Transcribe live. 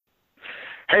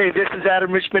Hey, this is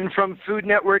Adam Richmond from Food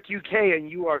Network UK,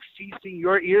 and you are feasting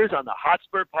your ears on the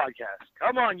Hotspur Podcast.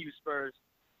 Come on, you Spurs.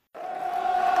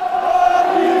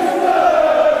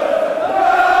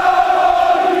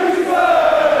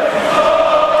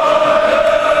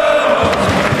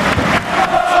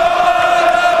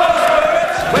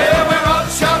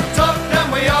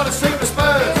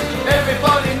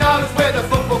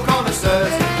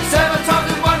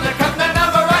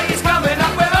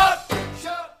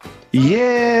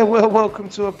 Yeah, well, welcome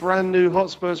to a brand new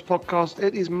Hotspurs podcast.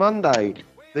 It is Monday,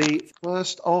 the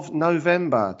 1st of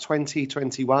November,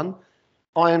 2021.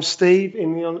 I am Steve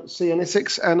in the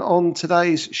Cianitics, and on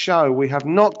today's show, we have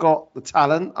not got the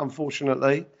talent,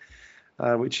 unfortunately,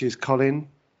 which is Colin.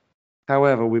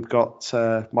 However, we've got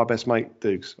my best mate,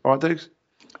 Dukes. All right, Dukes?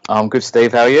 I'm good,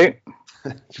 Steve. How are you?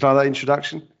 Did you like that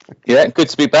introduction? Yeah, good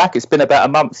to be back. It's been about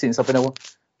a month since I've been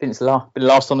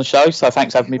last on the show, so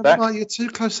thanks for having me back. You're too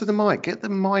close to the mic. Get the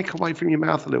mic away from your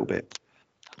mouth a little bit.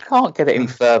 I can't get it any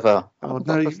further. Oh,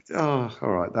 no. All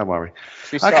right. Don't worry.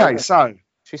 Should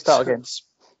we start again?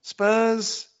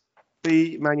 Spurs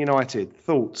v Man United.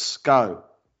 Thoughts? Go.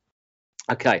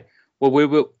 Okay. Well, we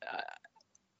were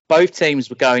both teams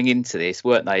were going into this,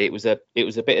 weren't they? It was a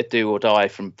bit of do or die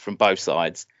from both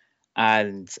sides,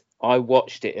 and I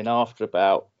watched it, and after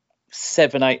about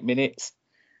 7-8 minutes,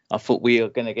 I thought we were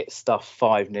going to get stuffed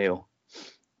 5-0.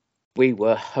 We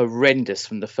were horrendous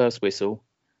from the first whistle.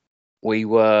 We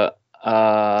were,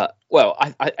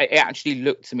 it actually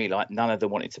looked to me like none of them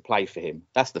wanted to play for him.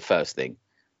 That's the first thing.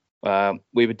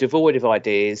 We were devoid of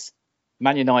ideas.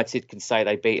 Man United can say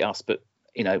they beat us, but,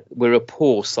 you know, we're a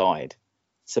poor side.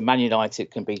 So Man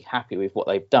United can be happy with what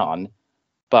they've done.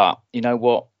 But you know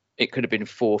what? It could have been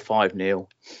 4-5-0.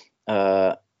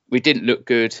 We didn't look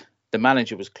good. The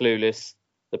manager was clueless.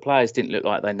 The players didn't look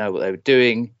like they know what they were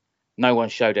doing. No one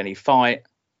showed any fight.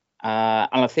 And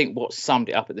I think what summed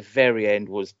it up at the very end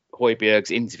was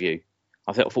Højbjerg's interview.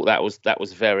 I thought that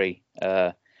was very,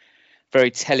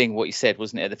 very telling what he said,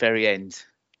 wasn't it, at the very end?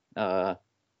 And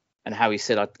how he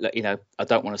said, I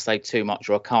don't want to say too much,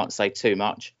 or I can't say too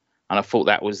much. And I thought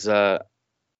that was the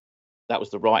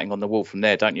writing on the wall from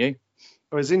there, don't you?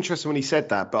 It was interesting when he said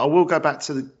that, but I will go back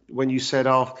to when you said,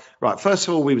 right, first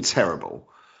of all, we were terrible.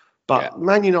 But yeah.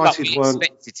 Man United weren't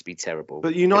expected to be terrible.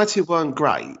 But United weren't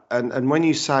great. And when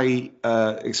you say,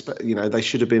 they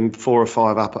should have been 4 or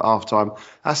 5 up at half time,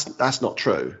 that's not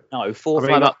true. No, 4 or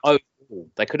 5 up overall.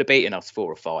 They could have beaten us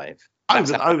 4 or 5.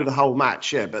 Over the whole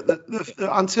match, yeah. But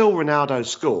until Ronaldo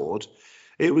scored,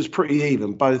 it was pretty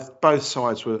even. Both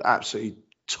sides were absolutely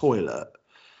toilet.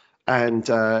 And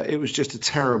it was just a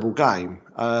terrible game.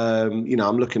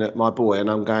 I'm looking at my boy and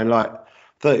I'm going like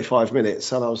 35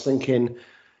 minutes. And I was thinking,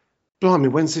 blimey,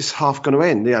 when's this half going to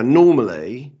end? Yeah,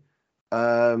 normally,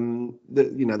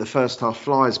 the first half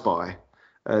flies by,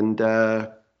 and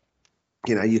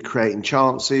you're creating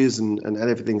chances and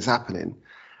everything's happening.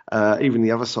 Even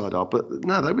the other side are, but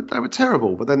no, they were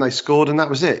terrible. But then they scored, and that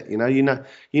was it. You're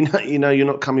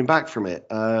not coming back from it.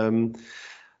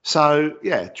 So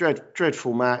yeah,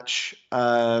 dreadful match,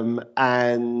 there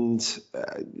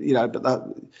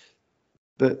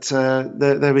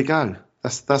we go.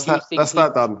 That's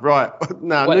that done. Right.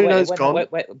 Now, Nuno's gone.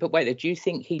 Wait, do you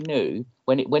think he knew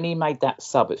when he made that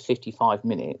sub at 55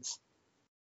 minutes,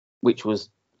 which was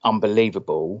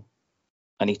unbelievable,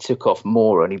 and he took off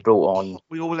Moura and he brought on...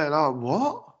 We all went, oh,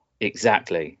 what?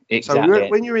 Exactly. So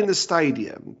when you're in the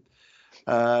stadium,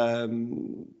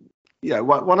 one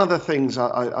of the things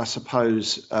I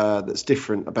suppose that's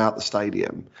different about the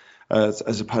stadium,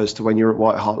 as opposed to when you're at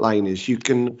White Hart Lane, is you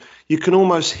can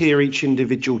almost hear each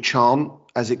individual chant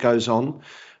as it goes on.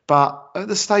 But at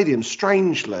the stadium,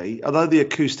 strangely, although the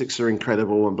acoustics are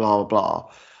incredible and blah, blah,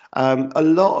 blah, a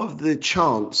lot of the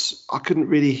chants I couldn't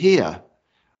really hear.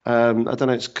 I don't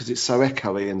know, it's because it's so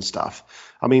echoey and stuff.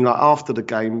 I mean, like after the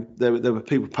game, there were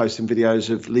people posting videos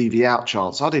of Levy out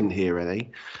chants. I didn't hear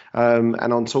any. And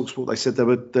on TalkSport, they said there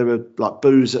were like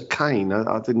boos at Kane.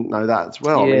 I didn't know that as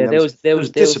well. Yeah, I mean, there was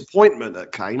disappointment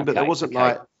at Kane, but there wasn't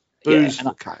like boos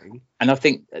for Kane. And I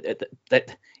think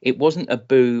that it wasn't a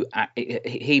boo.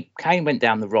 Kane went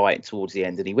down the right towards the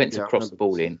end, and he went to cross the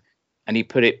ball in, and he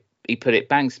put it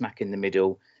bang smack in the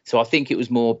middle. So I think it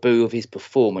was more boo of his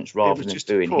performance rather than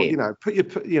booing him. Put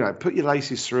your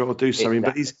laces through it or do something.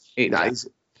 Exactly. But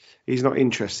he's not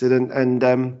interested. And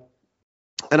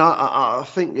I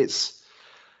think it's,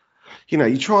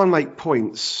 you try and make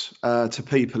points to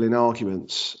people in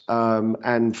arguments.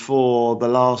 And for the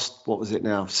last,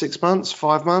 6 months,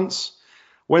 5 months,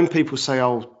 when people say,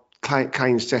 "Oh,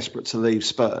 Kane's desperate to leave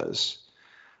Spurs,"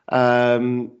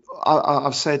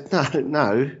 I've said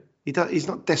no. He's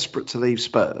not desperate to leave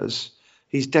Spurs.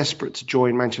 He's desperate to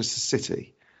join Manchester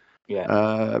City. Yeah.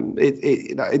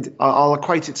 I'll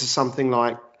equate it to something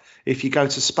like if you go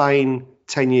to Spain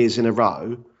 10 years in a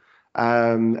row,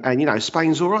 and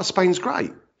Spain's all right. Spain's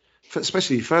great,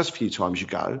 especially the first few times you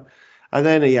go. And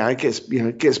then it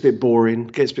gets a bit boring,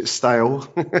 gets a bit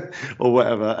stale, or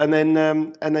whatever. And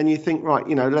then you think, right,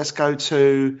 let's go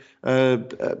to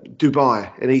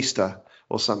Dubai in Easter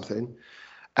or something.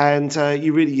 And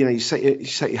you really, you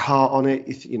set your heart on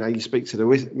it. You speak to the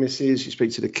missus, you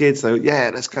speak to the kids. They go,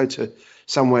 yeah, let's go to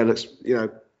somewhere that's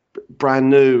brand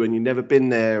new and you've never been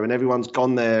there and everyone's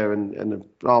gone there and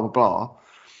blah blah blah.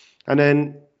 And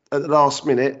then at the last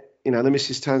minute, the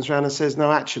missus turns around and says,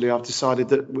 no, actually, I've decided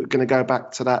that we're going to go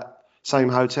back to that same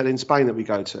hotel in Spain that we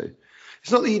go to.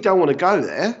 It's not that you don't want to go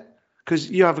there, because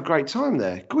you have a great time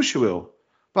there. Of course you will.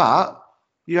 But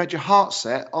you had your heart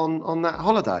set on that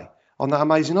holiday, on that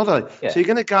amazing holiday. Yeah. So you're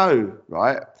going to go,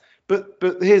 right? But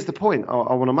here's the point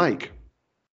I want to make.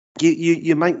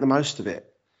 You make the most of it.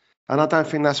 And I don't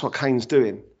think that's what Kane's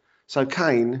doing. So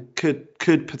Kane could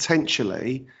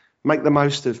potentially make the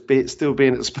most of still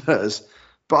being at Spurs,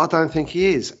 but I don't think he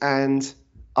is. And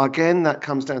again, that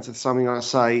comes down to something I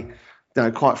say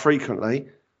quite frequently.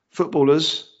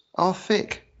 Footballers are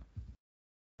thick.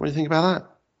 What do you think about that?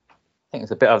 I think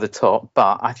it's a bit over the top,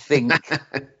 but I think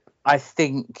I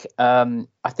think A,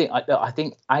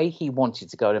 he wanted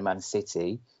to go to Man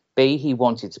City. B, he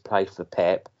wanted to play for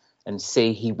Pep. And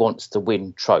C, he wants to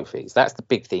win trophies. That's the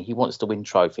big thing. He wants to win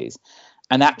trophies.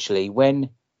 And actually,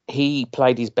 when he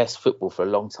played his best football for a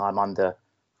long time under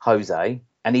Jose,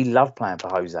 and he loved playing for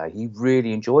Jose, he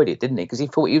really enjoyed it, didn't he? Because he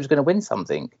thought he was going to win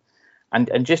something.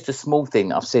 And just a small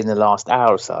thing I've seen in the last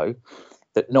hour or so,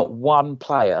 that not one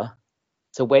player,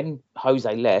 so when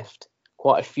Jose left,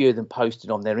 quite a few of them posted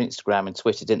on their Instagram and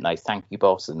Twitter, didn't they? Thank you,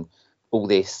 boss, and all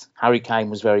this. Harry Kane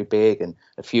was very big, and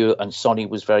Sonny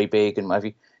was very big, and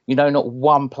whatever. Not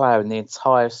one player in the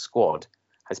entire squad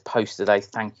has posted a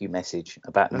thank you message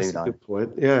about Nuno. That's a good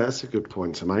point. Yeah, that's a good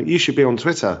point to make. You should be on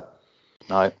Twitter.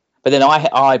 No, but then I'm going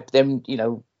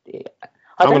to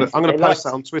post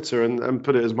that on Twitter and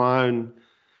put it as my own.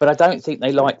 But I don't think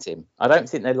they liked him. I don't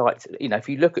think they liked. If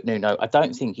you look at Nuno, I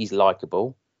don't think he's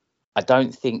likable. I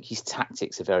don't think his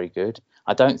tactics are very good.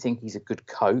 I don't think he's a good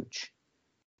coach.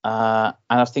 And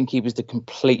I think he was the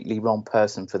completely wrong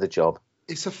person for the job.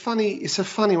 It's a funny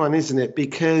one, isn't it?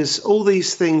 Because all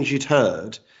these things you'd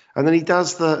heard, and then he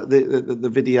does the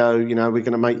video. We're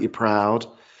going to make you proud,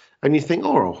 and you think,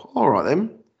 all right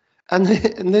then, and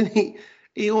then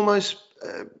he almost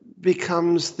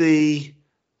becomes the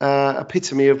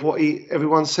epitome of what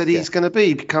everyone said he's going to be.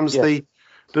 He becomes the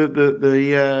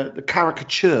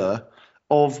caricature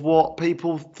of what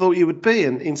people thought he would be,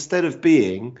 and instead of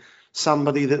being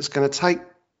somebody that's going to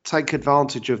take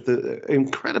advantage of the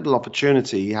incredible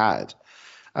opportunity he had.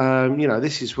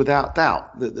 This is without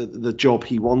doubt the job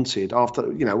he wanted after,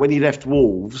 when he left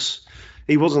Wolves.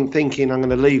 He wasn't thinking, I'm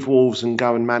going to leave Wolves and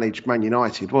go and manage Man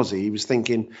United, was he? He was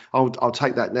thinking, I'll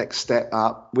take that next step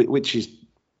up, which is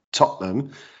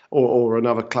Tottenham or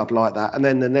another club like that, and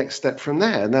then the next step from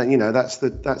there. And then, that's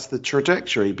the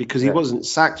trajectory, because he wasn't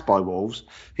sacked by Wolves.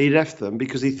 He left them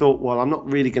because he thought, well, I'm not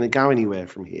really going to go anywhere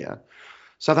from here.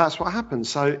 So that's what happened.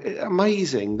 So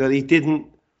amazing that he didn't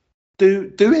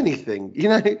do anything.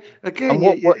 Again,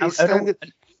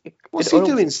 what's he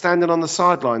doing standing on the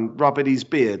sideline, rubbing his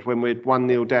beard when we're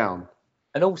 1-0 down?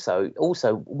 And also,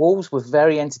 Wolves were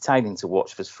very entertaining to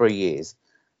watch for 3 years,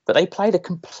 but they played a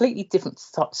completely different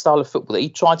style of football that he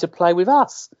tried to play with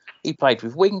us. He played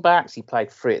with wing backs. He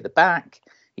played 3 at the back.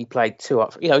 He played 2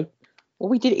 up.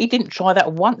 He didn't try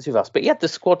that once with us, but he had the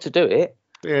squad to do it.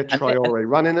 Yeah, Traore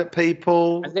running at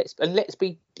people. And let's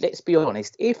be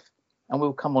honest. And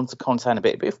we'll come on to Conte in a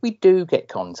bit, but if we do get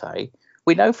Conte,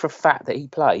 we know for a fact that he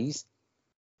plays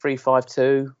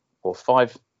 3-5-2 or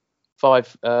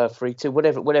 5-3-2,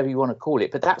 whatever you want to call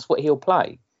it. But that's what he'll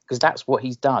play, because that's what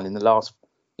he's done in the last.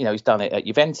 He's done it at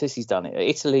Juventus, he's done it at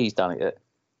Italy, he's done it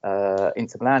at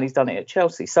Inter Milan, he's done it at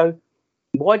Chelsea. So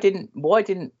why didn't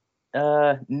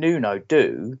Nuno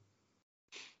do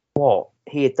what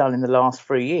he had done in the last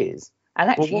 3 years? And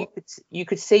actually, you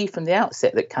could see from the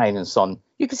outset that Kane and Son,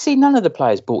 you could see none of the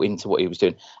players bought into what he was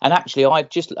doing. And actually,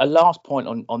 a last point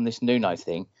on this Nuno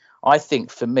thing. I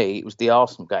think for me, it was the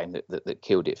Arsenal game that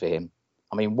killed it for him.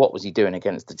 I mean, what was he doing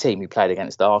against the team he played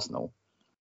against Arsenal?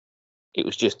 It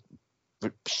was just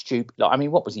stupid.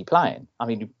 What was he playing?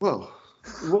 The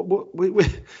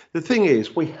thing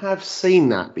is, we have seen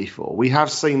that before. We have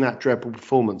seen that dreadful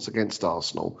performance against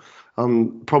Arsenal.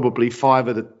 probably 5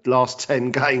 of the last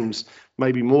 10 games,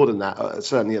 maybe more than that,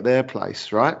 certainly at their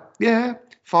place, right? Yeah,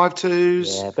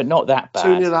 5-2s. Yeah, but not that bad.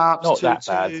 2-0 ups, Not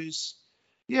 2-2s.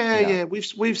 Yeah.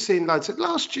 We've seen loads.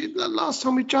 Last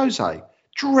time with Jose,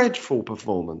 dreadful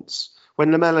performance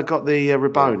when Lamela got the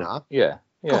Rabona. Yeah.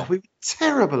 God, we were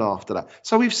terrible after that.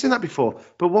 So we've seen that before.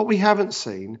 But what we haven't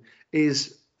seen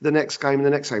is the next game and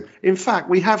the next game. In fact,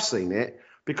 we have seen it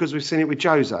because we've seen it with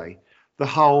Jose. The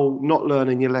whole not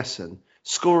learning your lesson,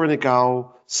 scoring a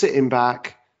goal, sitting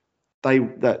back, they go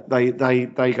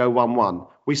 1-1.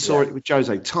 We saw it with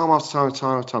Jose time after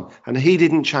time, and he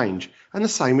didn't change. And the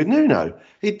same with Nuno.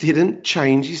 He didn't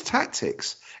change his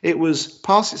tactics. It was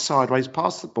pass it sideways,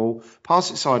 pass the ball,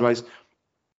 pass it sideways,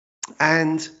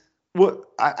 and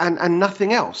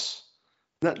nothing else.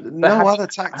 No other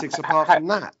tactics apart from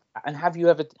that. And have you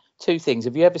ever, two things?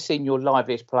 Have you ever seen your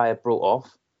liveliest player brought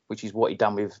off, which is what he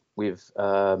done with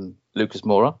Lucas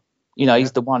Moura?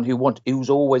 He's the one who's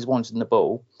always wanting the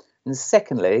ball. And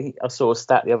secondly, I saw a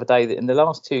stat the other day that in the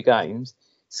last 2 games,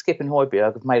 Skip and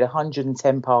Højbjerg have made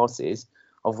 110 passes,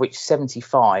 of which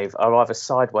 75 are either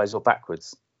sideways or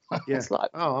backwards. Yeah. It's like,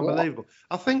 unbelievable.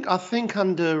 What? I think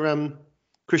under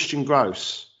Christian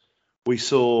Gross, we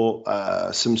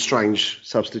saw some strange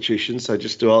substitutions. So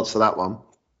just to answer that one,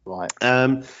 right?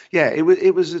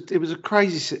 It was a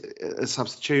crazy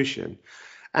substitution,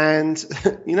 and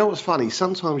you know what's funny?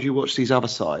 Sometimes you watch these other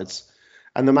sides,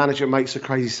 and the manager makes a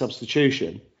crazy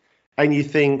substitution, and you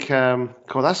think, God,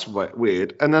 that's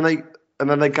weird, and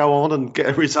then they go on and get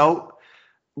a result.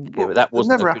 Yeah, but that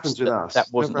wasn't never happens with us. That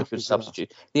wasn't a good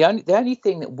substitute. The only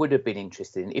thing that would have been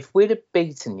interesting, if we'd have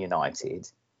beaten United,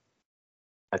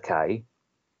 okay,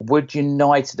 would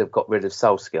United have got rid of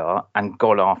Solskjaer and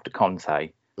gone after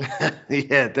Conte?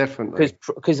 Yeah, definitely.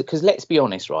 Because let's be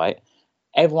honest, right?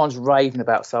 Everyone's raving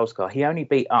about Solskjaer. He only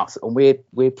beat us, and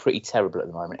we're pretty terrible at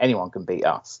the moment. Anyone can beat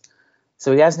us.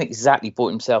 So he hasn't exactly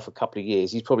bought himself a couple of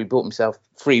years. He's probably bought himself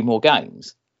 3 more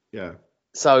games. Yeah.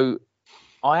 So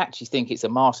I actually think it's a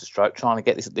masterstroke trying to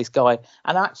get this guy,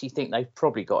 and I actually think they've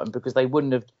probably got him because they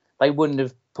wouldn't have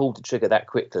pulled the trigger that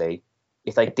quickly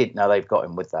if they didn't know they've got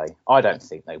him, would they? I don't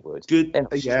think they would. Good.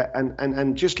 Yeah,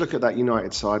 and just look at that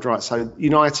United side, right? So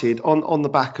United on the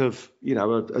back of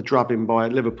a drubbing by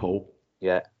Liverpool.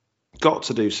 Yeah, got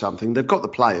to do something. They've got the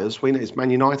players. We know it's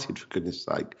Man United, for goodness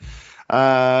sake.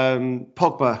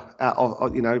 Pogba,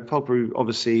 Pogba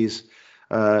obviously is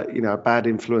a bad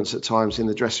influence at times in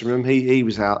the dressing room. He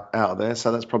was out of there,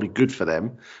 so that's probably good for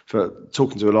them. For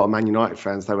talking to a lot of Man United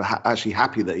fans, they were actually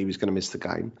happy that he was going to miss the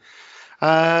game.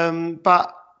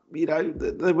 But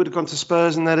they would have gone to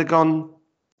Spurs and they'd have gone,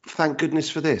 thank goodness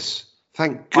for this.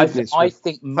 Thank goodness.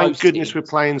 Thank goodness we're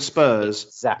playing Spurs.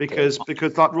 Exactly. Because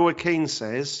like Roy Keane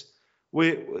says,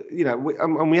 we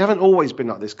haven't always been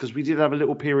like this, because we did have a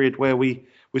little period where we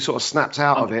sort of snapped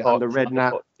out of it under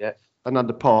Redknapp and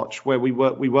under Poch, where we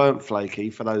weren't flaky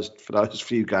for those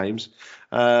few games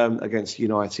against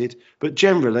United. But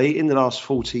generally, in the last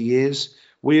 40 years,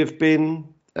 we have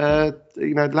been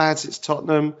lads, it's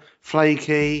Tottenham,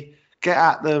 flaky, get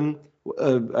at them.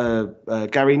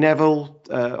 Gary Neville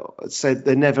said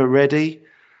they're never ready.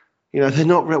 They're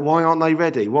not. Why aren't they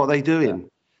ready? What are they doing? Yeah.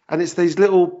 And it's these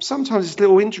sometimes it's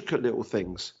little intricate little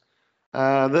things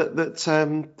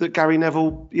that Gary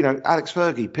Neville, Alex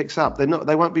Fergie picks up. They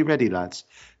won't be ready, lads.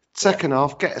 Second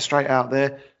half, get it straight out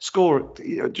there, score. Do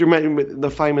you remember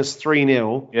the famous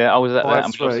 3-0? Yeah, I was at that.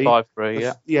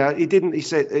 5-3. Yeah, he didn't. He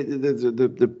said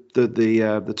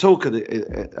the talk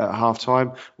at half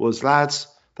time was, lads,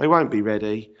 they won't be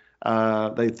ready.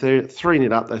 They're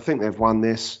 3-0 up. They think they've won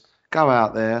this. Go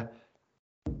out there,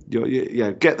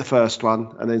 get the first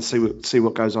one, and then see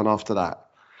what goes on after that.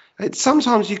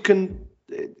 Sometimes you can,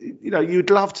 you'd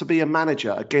love to be a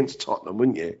manager against Tottenham,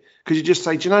 wouldn't you? Because you just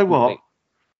say, do you know what?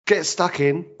 Get stuck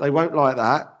in. They won't like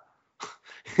that.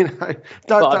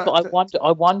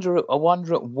 I wonder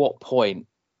at what point.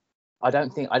 I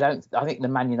think the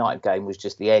Man United game was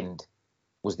just the end.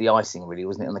 Was the icing, really,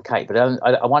 wasn't it, on the cake? But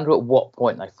I wonder at what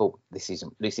point they thought this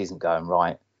isn't going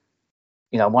right.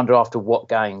 I wonder after what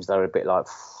games they were a bit like,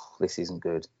 this isn't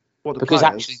good. Because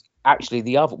actually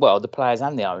the players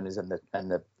and the owners and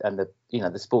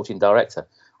the sporting director,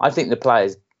 I think the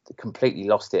players completely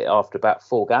lost it after about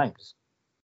 4 games.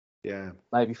 Yeah,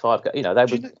 maybe 5. Do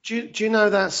you know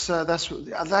that's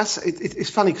it's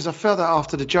funny because I felt that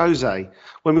after the Jose,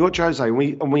 when we got Jose,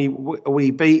 we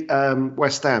beat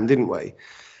West Ham, didn't we?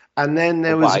 And then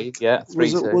there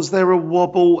was there a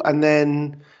wobble, and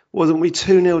then wasn't we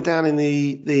 2-0 down in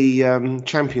the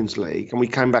Champions League, and we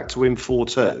came back to win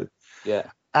 4-2. Yeah.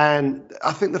 And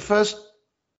I think the first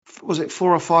was it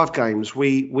 4 or 5 games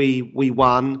we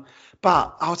won.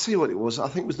 But I'll tell you what it was. I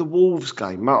think it was the Wolves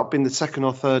game. Might have been the second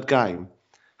or third game,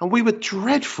 and we were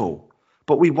dreadful,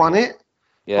 but we won it.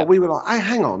 Yeah. But we were like, hey,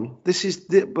 hang on, this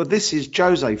is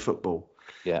Jose football.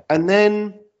 Yeah. And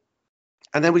then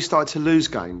we started to lose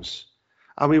games,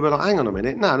 and we were like, hang on a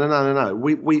minute, no.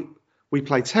 We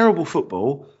play terrible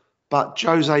football, but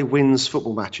Jose wins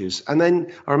football matches. And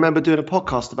then I remember doing a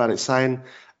podcast about it, saying,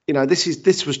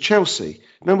 this was Chelsea.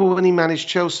 Remember when he managed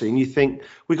Chelsea, and you think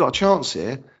we got a chance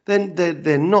here? Then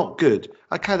they're not good.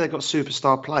 Okay, they've got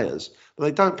superstar players, but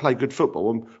they don't play good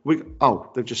football. And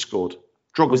they've just scored.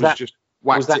 Drogba's just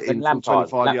whacked it in from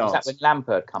 25 yards. Was that when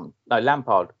Lampard come? No,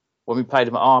 Lampard. When we played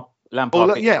him at our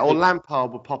Lampard. Or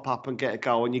Lampard would pop up and get a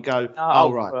goal, and you go,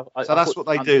 right. So that's what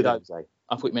they do then.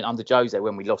 I thought you meant under Jose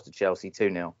when we lost to Chelsea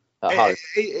 2-0 at home.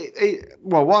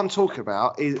 Well, what I'm talking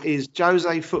about is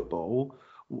Jose football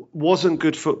wasn't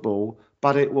good football,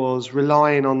 but it was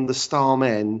relying on the star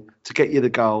men to get you the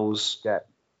goals. Yeah.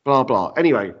 Blah blah.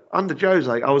 Anyway, under Jose,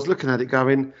 I was looking at it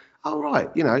going, "Oh right,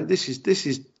 this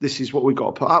is what we've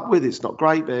got to put up with. It's not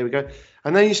great, but there we go."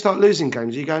 And then you start losing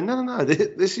games. You go, "No,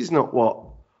 this is not what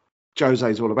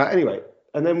Jose's all about." Anyway,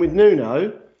 and then with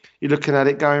Nuno, you're looking at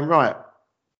it going, "Right,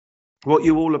 what are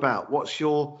you all about? What's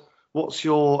your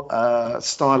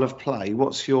style of play?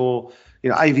 What's your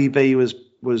AVB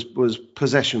was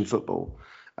possession football.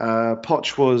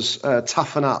 Poch was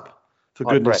toughen up, for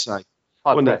goodness sake.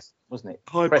 High press, wasn't it?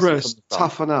 High press,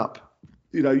 toughen up.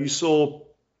 You saw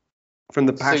from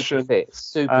the passion.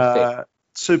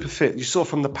 Super fit. You saw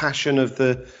from the passion of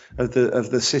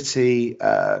the City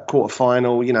quarter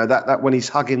final. That when he's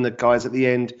hugging the guys at the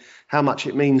end, how much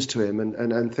it means to him,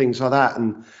 and things like that.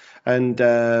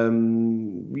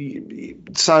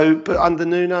 But under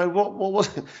Nuno, what was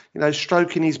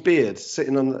stroking his beard,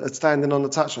 standing on the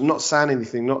touchline, not saying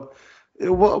anything, not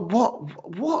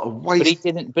what a waste. But he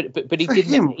didn't. But he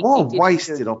didn't. What a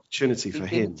wasted opportunity for him.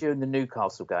 He didn't during the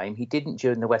Newcastle game. He didn't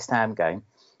during the West Ham game.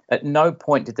 At no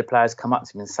point did the players come up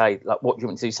to him and say, like, what do you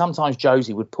want me to do? Sometimes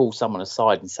Josie would pull someone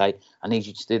aside and say, I need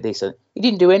you to do this. And he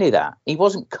didn't do any of that. He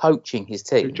wasn't coaching his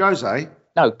team. Jose?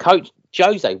 No,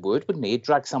 Jose wouldn't he? He'd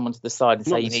drag someone to the side and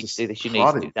say, you need to do this, you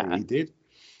need to do that. He did.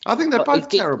 I think they're both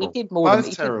terrible. He did more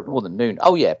than Nuno.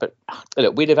 Oh, yeah, but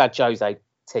look, we'd have had Jose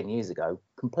 10 years ago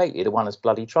completely. They'd won us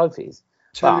bloody trophies.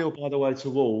 2-0, by the way, to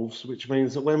Wolves, which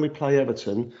means that when we play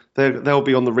Everton, they'll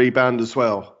be on the rebound as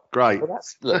well. Great. Well,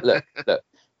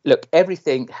 look,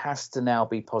 everything has to now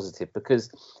be positive,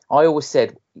 because I always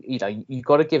said, you've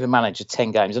got to give a manager 10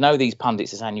 games. I know these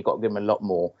pundits are saying you've got to give him a lot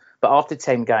more, but after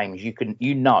 10 games,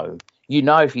 you know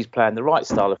if he's playing the right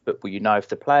style of football. If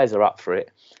the players are up for it.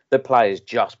 The players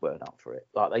just weren't up for it.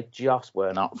 Like, they just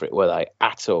weren't up for it, were they,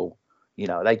 at all?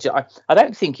 I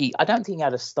don't think he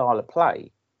had a style of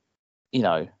play. He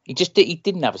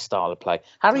didn't have a style of play.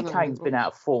 Harry Kane's been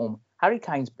out of form. Harry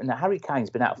Kane's been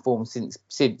out of form since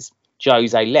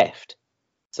Jose left.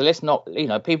 So let's not,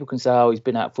 people can say, he's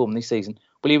been out of form this season.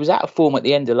 Well, he was out of form at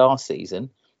the end of last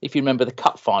season. If you remember the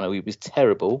cup final, he was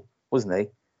terrible, wasn't he?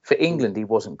 For England, he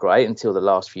wasn't great until the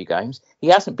last few games. He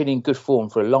hasn't been in good form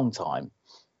for a long time.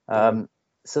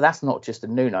 So that's not just a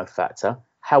Nuno factor.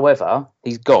 However,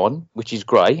 he's gone, which is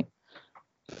great,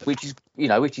 which is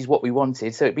what we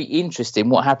wanted. So it'd be interesting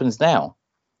what happens now.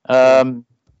 I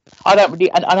don't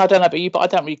really, and I don't know about you, but I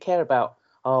don't really care about,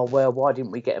 why didn't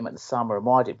we get him at the summer,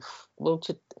 and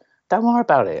just don't worry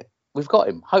about it. We've got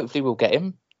him. Hopefully we'll get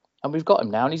him, and we've got him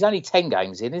now, and he's only 10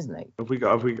 games in, isn't he? Have we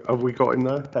got him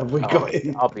though? Have we got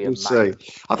him? I'll be we'll see.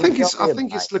 I think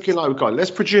it's looking like we've got him.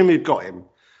 Let's presume we've got him.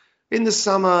 In the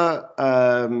summer,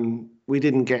 we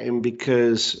didn't get him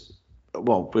because,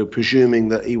 we're presuming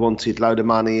that he wanted a load of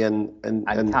money and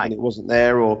it wasn't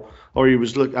there, or he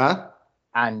was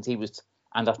And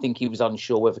I think he was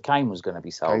unsure whether Kane was going to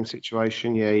be sold. Kane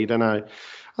situation, yeah, you don't know.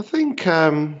 I think, we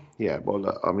can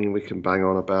bang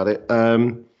on about it.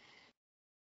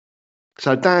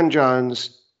 So Dan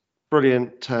Jones,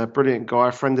 brilliant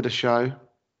guy, friend of the show.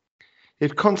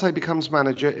 If Conte becomes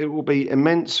manager, it will be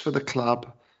immense for the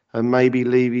club and maybe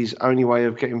Levy's only way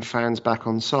of getting fans back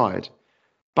on side.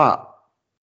 But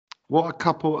what a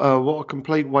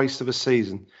complete waste of a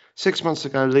season. 6 months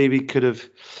ago, Levy could have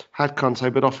had Conte,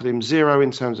 but offered him zero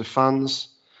in terms of funds.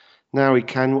 Now he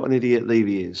can. What an idiot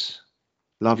Levy is.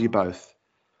 Love you both.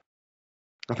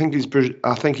 I think he's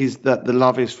that the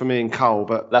love is for me and Cole,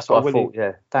 but that's what I thought.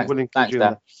 Yeah, thanks,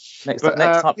 Dan. Next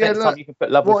time you can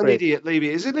put love. What an idiot Levy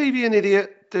is. Is Levy an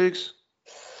idiot, Dukes?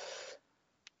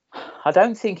 I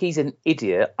don't think he's an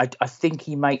idiot. I think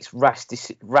he makes rash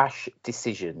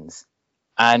decisions.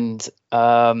 And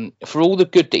for all the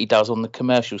good that he does on the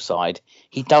commercial side,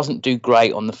 he doesn't do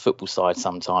great on the football side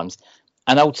sometimes.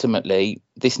 And ultimately,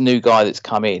 this new guy that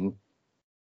come in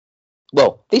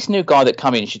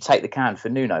should take the can for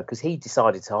Nuno, because he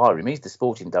decided to hire him. He's the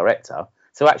sporting director.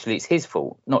 So actually, it's his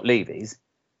fault, not Levy's.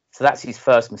 So that's his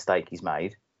first mistake he's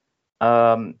made.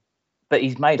 But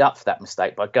he's made up for that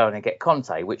mistake by going and get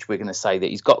Conte, which we're going to say that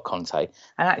he's got Conte.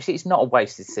 And actually, it's not a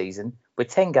wasted season. We're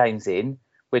 10 games in.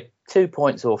 We're 2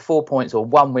 points or 4 points or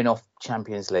 1 win off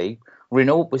Champions League.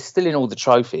 We're still in all the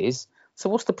trophies. So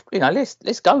what's the,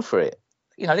 let's go for it.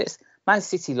 Man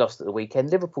City lost at the weekend.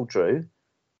 Liverpool drew.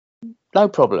 No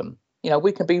problem.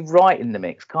 We can be right in the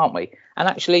mix, can't we? And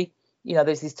actually,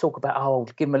 there's this talk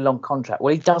about, give him a long contract.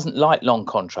 Well, he doesn't like long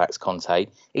contracts, Conte.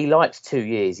 He likes 2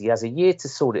 years. He has a year to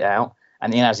sort it out,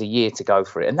 and he has a year to go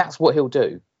for it. And that's what he'll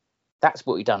do. That's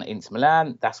what he done at Inter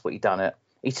Milan. That's what he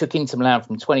took Inter Milan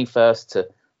from 21st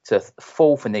to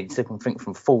 4th, and then he took them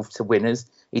from 4th to winners.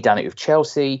 He done it with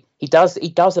Chelsea. He does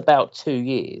about 2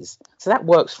 years. So that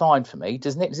works fine for me,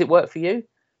 doesn't it? Does it work for you?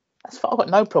 I've got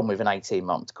no problem with an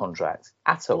 18-month contract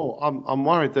at all. Well, I'm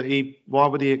worried that why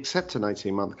would he accept an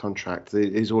 18-month contract?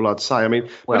 Is all I'd say. I mean,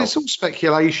 but it's all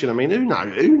speculation. I mean,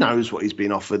 who knows what he's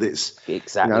been offered? It's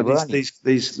exactly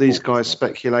these guys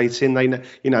speculating.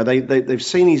 They've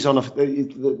seen he's on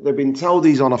they've been told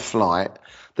he's on a flight.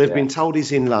 They've been told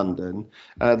he's in London.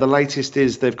 The latest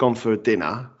is they've gone for a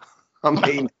dinner. I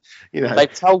mean,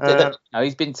 they've told that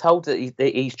he's been told that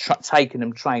he's taking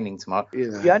them training tomorrow.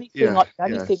 The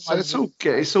only thing, so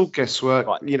it's all guesswork.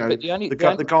 Right,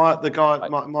 the guy,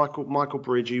 Michael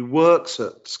Bridge, who works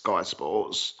at Sky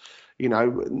Sports,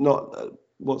 not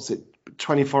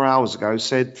 24 hours ago,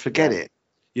 said, forget it.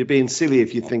 You're being silly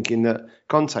if you're thinking that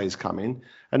Conte's coming,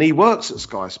 and he works at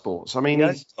Sky Sports. I mean,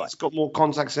 he's got more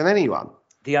contacts than anyone.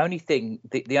 The only thing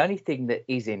that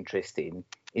is interesting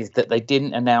is that they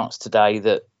didn't announce today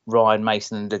that Ryan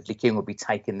Mason and Ledley King will be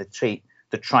taking the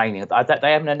training.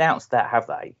 They haven't announced that, have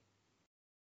they?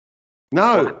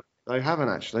 No, they haven't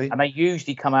actually. And they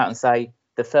usually come out and say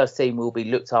the first team will be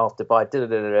looked after by for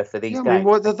these games. I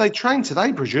mean, they trained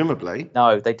today, presumably.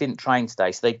 No, they didn't train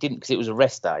today. So they didn't, because it was a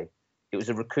rest day. It was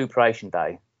a recuperation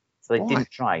day. So they didn't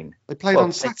train. They played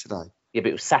on Saturday. Yeah, but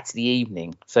it was Saturday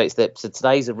evening. So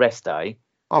today's a rest day.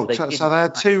 Oh, so they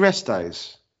had 2 rest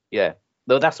days. Yeah.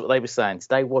 No, that's what they were saying.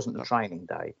 Today wasn't a training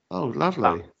day. Oh,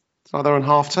 lovely. So they're on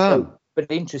half term. But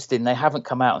interesting, they haven't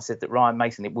come out and said that Ryan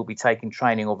Mason will be taking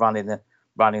training or running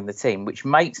the team, which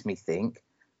makes me think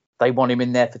they want him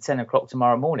in there for 10 o'clock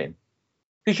tomorrow morning.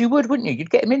 Because you would, wouldn't you?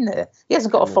 You'd get him in there. He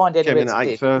hasn't got to find anywhere to live.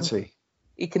 Get him in at 8:30.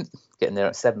 He can get in there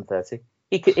at 7:30.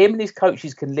 Him and his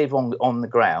coaches can live on the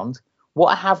ground. What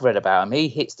I have read about him, he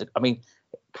hits the. I mean,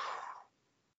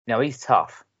 he's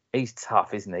tough. He's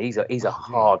tough, isn't he? He's a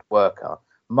hard worker.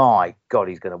 My God,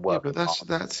 he's going to work. Yeah,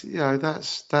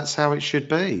 but that's how it should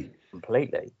be.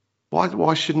 Completely.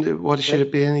 Why shouldn't it? Why should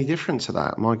it be any different to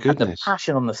that? My goodness. And the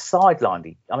passion on the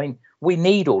sideline. I mean, we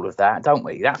need all of that, don't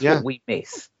we? That's what we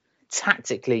miss.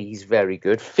 Tactically, he's very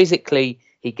good. Physically,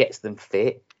 he gets them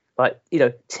fit.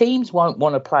 Teams won't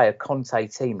want to play a Conte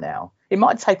team now. It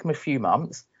might take them a few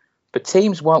months, but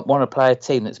teams won't want to play a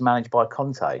team that's managed by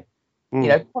Conte.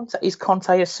 Is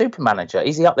Conte a super manager?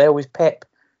 Is he up there with Pep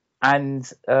and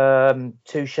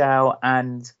Tuchel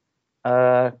and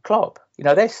Klopp?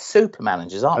 They're super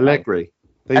managers, aren't Allegri.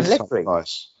 they? Allegri.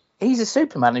 He's a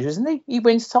super manager, isn't he? He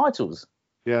wins titles.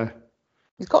 Yeah.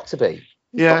 He's got to be.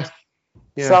 Yeah.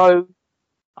 So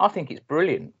I think it's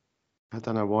brilliant. I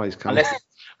don't know why he's coming.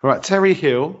 All right, Terry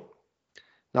Hill,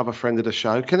 another friend of the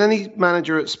show. Can any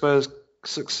manager at Spurs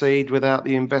succeed without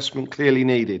the investment clearly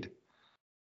needed?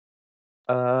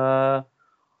 Well,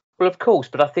 of course,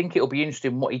 but I think it'll be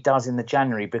interesting what he does in the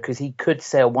January, because he could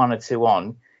sell 1 or 2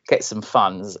 on, get some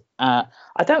funds. I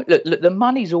don't look. The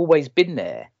money's always been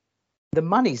there. The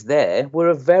money's there. We're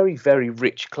a very, very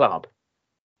rich club.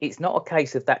 It's not a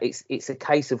case of that. It's a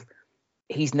case of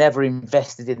he's never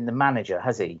invested in the manager,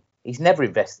 has he? He's never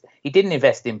invested. He didn't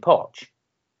invest in Poch.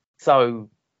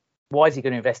 So why is he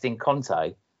going to invest in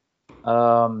Conte?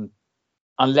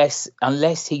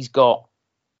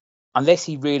 Unless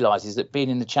he realises that being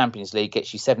in the Champions League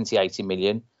gets you 70, 80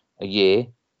 million a year.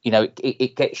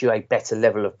 It gets you a better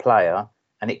level of player,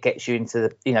 and it gets you into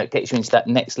that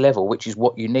next level, which is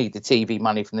what you need, the TV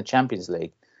money from the Champions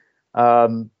League. I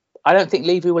don't think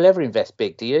Levy will ever invest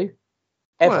big. Do you?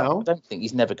 Ever? Well, I don't think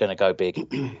he's never going to go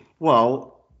big.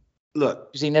 Well,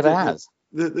 look, because he never has.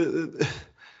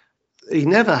 He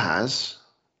never has.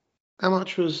 How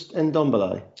much was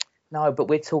Ndombele? No, but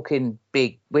we're talking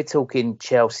big. We're talking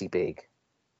Chelsea big.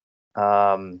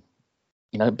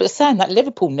 But saying that,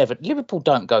 Liverpool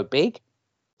don't go big,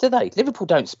 do they? Liverpool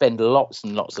don't spend lots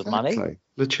and lots of money.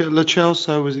 Lo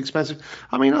Chelsea was expensive.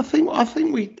 I mean, I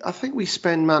think we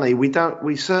spend money.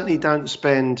 We certainly don't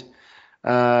spend.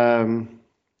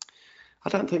 I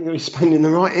don't think we spend in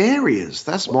the right areas.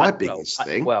 That's my biggest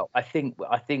thing. I think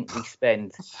we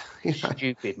spend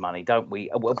stupid money, don't we?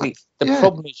 The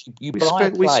problem is you buy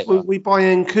a player. We buy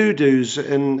Nkudus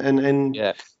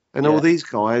and all these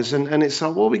guys, and it's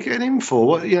like, what are we getting him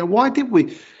for? Why did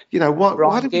we?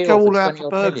 Why did we go all out for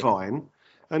Bergwijn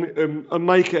and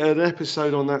make it an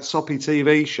episode on that soppy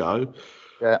TV show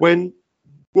when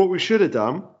what we should have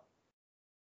done?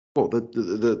 Well,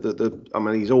 I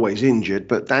mean, he's always injured,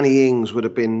 but Danny Ings would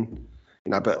have been,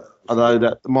 but although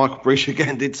that Michael Breach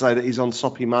again did say that he's on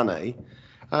soppy money,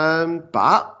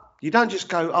 but you don't just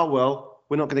go, oh, well,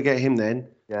 we're not going to get him then.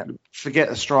 Yeah. Forget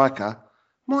a striker.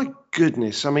 My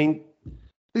goodness. I mean,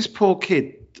 this poor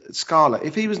kid, Scarlett,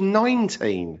 if he was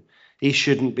 19, he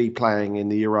shouldn't be playing in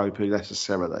the Europa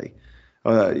necessarily.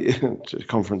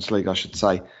 Conference League, I should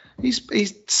say.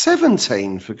 He's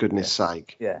 17, for goodness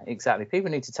sake. Yeah, exactly.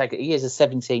 People need to take it. He is a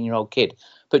 17-year-old kid.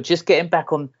 But just getting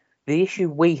back on the issue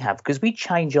we have, because we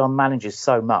change our managers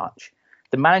so much.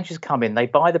 The managers come in, they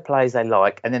buy the players they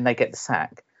like, and then they get the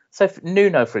sack. So for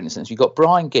Nuno, for instance, you've got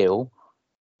Brian Gill,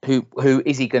 who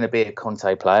is he going to be a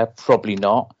Conte player? Probably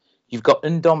not. You've got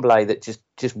Ndombele that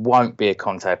just won't be a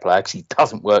Conte player because he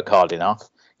doesn't work hard enough.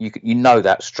 You know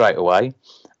that straight away.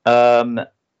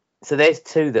 So there's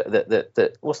two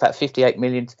that what's that, 58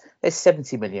 million? There's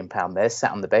 70 million pound there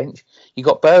sat on the bench. You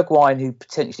got Bergwijn, who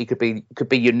potentially could be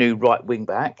your new right wing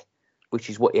back, which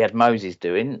is what he had Moses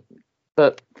doing.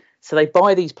 But so they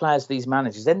buy these players, these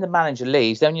managers. Then the manager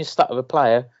leaves. Then you're stuck with a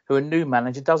player who a new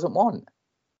manager doesn't want.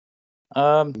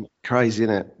 Crazy,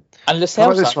 isn't it? And How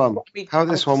about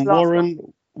this one?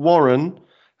 Warren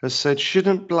has said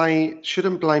shouldn't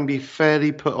blame be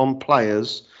fairly put on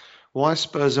players. Why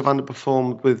Spurs have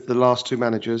underperformed with the last two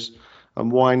managers, and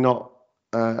why not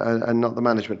and not the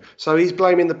management? So he's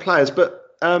blaming the players, but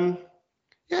I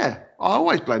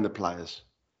always blame the players.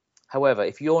 However,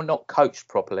 if you're not coached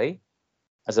properly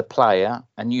as a player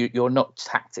and you're not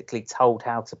tactically told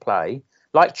how to play,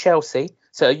 like Chelsea.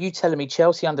 So are you telling me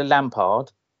Chelsea under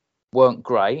Lampard weren't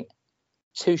great?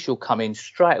 Tuchel come in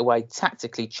straight away,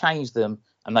 tactically changed them,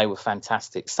 and they were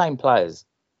fantastic. Same players.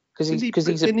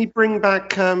 Didn't he bring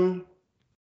back the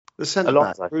centre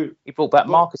back? He brought back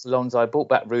Marcus Alonso, brought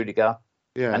back Rudiger,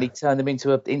 and he turned them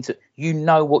into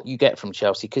what you get from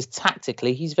Chelsea, because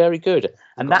tactically he's very good,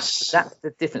 and that's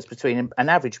the difference between an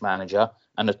average manager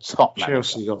and a top manager.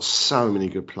 Chelsea got so many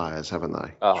good players, haven't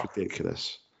they? It's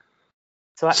ridiculous.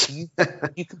 So actually,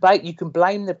 you can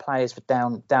blame the players for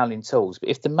downing tools, but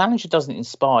if the manager doesn't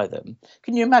inspire them,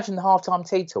 can you imagine the halftime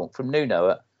tea talk from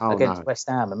Nuno against West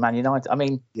Ham and Man United? I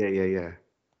mean, yeah.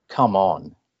 Come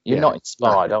on, you're not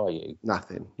inspired, are you?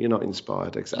 Nothing. You're not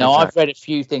inspired. Exactly. No, I've read a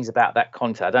few things about that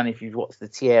Conte. I don't know if you've watched the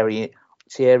Thierry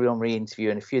Henry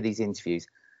interview and a few of these interviews.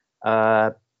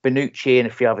 Bonucci and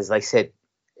a few others. They said,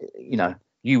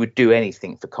 you would do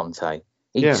anything for Conte.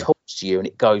 He talks to you and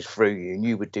it goes through you, and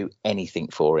you would do anything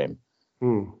for him.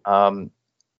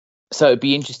 So it'd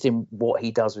be interesting what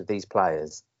he does with these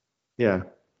players. Yeah.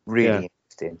 Really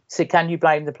interesting. So can you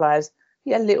blame the players?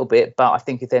 Yeah, a little bit, but I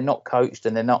think if they're not coached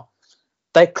and they're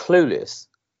clueless,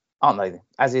 aren't they?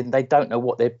 As in they don't know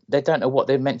what they're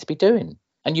meant to be doing.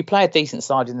 And you play a decent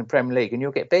side in the Premier League and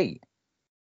you'll get beat.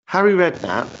 Harry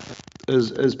Redknapp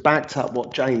has backed up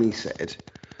what Jamie said.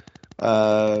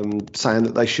 Saying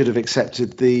that they should have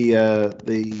accepted the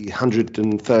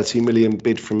 130 million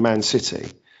bid from Man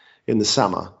City in the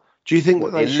summer. Do you think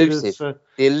that they should have...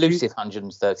 The elusive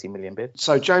 130 million bid?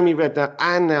 So Jamie Redknapp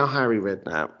and now Harry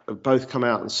Redknapp have both come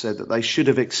out and said that they should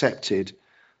have accepted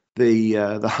the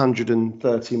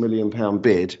 130 million pound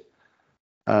bid.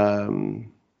 What do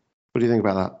you think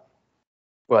about that?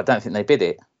 Well, I don't think they bid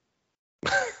it.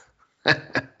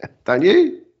 Don't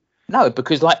you? No,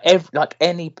 because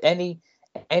any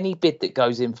bid that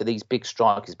goes in for these big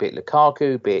strikers, be it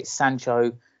Lukaku, be it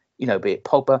Sancho, be it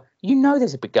Pogba,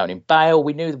 there's a bid going in. Bale,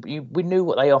 we knew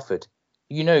what they offered.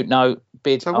 No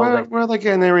bid. So where are they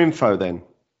getting their info then?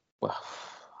 Well,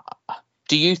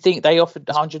 do you think they offered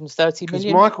 130 million?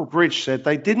 Because Michael Bridge said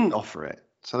they didn't offer it,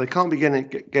 so they can't be getting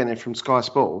it from Sky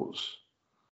Sports.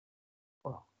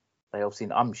 Well, they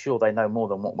obviously, I'm sure they know more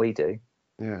than what we do.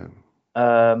 Yeah.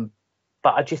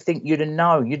 But I just think you'd have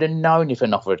known if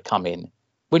an offer had come in,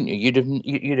 wouldn't you? You'd have known.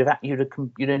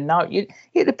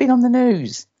 It'd have been on the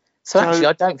news. So actually,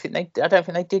 I don't think they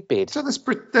did bid. So let's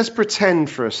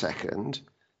pretend for a second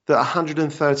that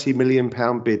 130 million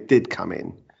pound bid did come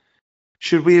in.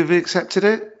 Should we have accepted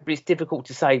it? But it's difficult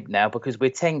to say now because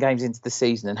we're 10 games into the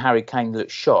season and Harry Kane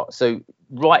looks shot. So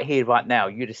right here, right now,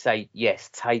 you'd have said, yes,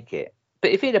 take it.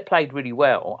 But if he'd have played really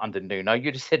well under Nuno,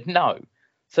 you'd have said no.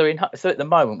 So at the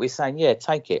moment, we're saying, yeah,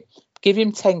 take it. Give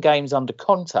him 10 games under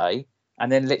Conte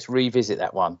and then let's revisit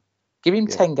that one. Give him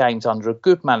 10 games under a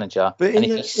good manager, but and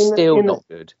if he's still not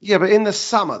good. Yeah, but in the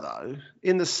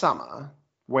summer,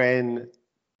 when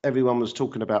everyone was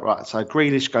talking about, right, so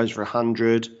Grealish goes for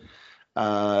 100,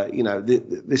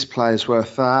 this player's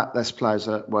worth that, this player's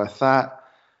worth that.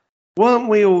 Weren't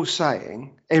we all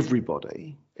saying,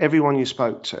 everyone you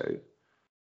spoke to,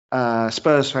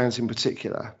 Spurs fans in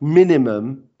particular,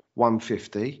 minimum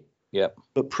 150,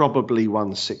 but probably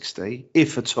 160,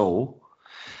 if at all.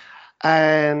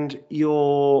 And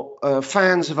your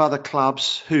fans of other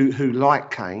clubs who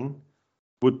like Kane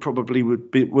would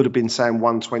have been saying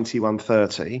 120,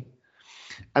 130.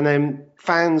 And then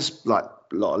fans like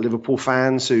a lot of Liverpool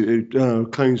fans who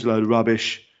Kane's a load of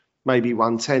rubbish, maybe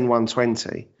 110,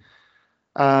 120.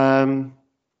 And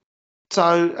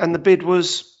the bid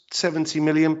was 70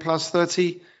 million plus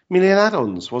 30 million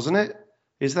add-ons, wasn't it?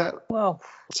 Is that well?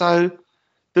 So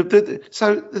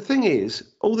the thing is,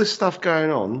 all this stuff going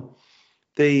on.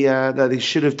 That they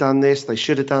should have done this, they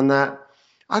should have done that.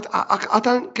 I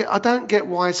don't get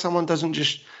why someone doesn't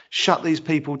just shut these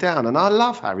people down. And I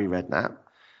love Harry Redknapp,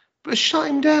 but shut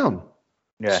him down.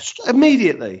 Yeah.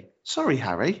 Immediately. Sorry,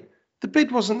 Harry. The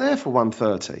bid wasn't there for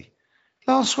 130.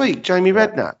 Last week, Jamie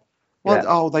Redknapp.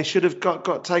 They should have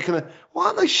got taken. Why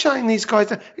aren't they shutting these guys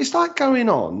down? It's like going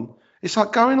on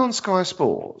Sky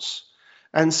Sports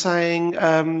and saying,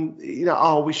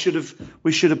 we should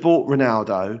have bought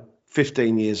Ronaldo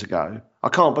 15 years ago. I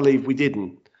can't believe we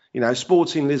didn't.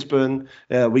 Sporting Lisbon,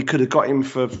 we could have got him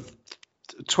for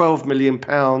 £12 million,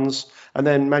 and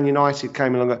then Man United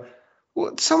came along.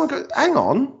 Someone go, hang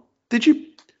on, did you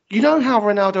know how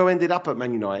Ronaldo ended up at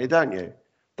Man United, don't you?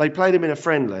 They played him in a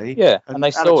friendly. Yeah, and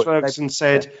they Alex Ferguson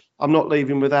said, I'm not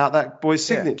leaving without that boy's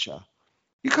signature.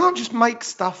 You can't just make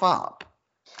stuff up.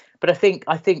 But I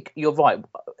think you're right.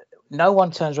 No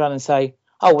one turns around and say,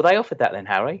 oh, well, they offered that then,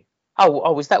 Harry.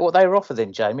 Oh, is that what they were offered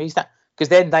then, Jamie? Is that because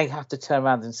then they have to turn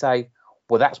around and say,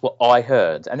 well, that's what I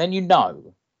heard, and then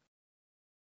don't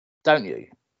you?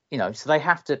 So they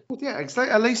have to. Well, yeah,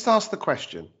 exactly. At least ask the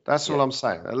question. That's all I'm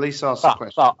saying. At least ask the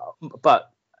question.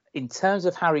 But in terms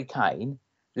of Harry Kane,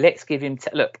 let's give him.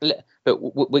 Look,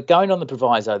 we're going on the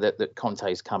proviso that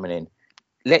Conte is coming in.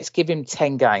 Let's give him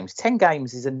 10 games. 10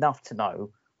 games is enough to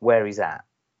know where he's at.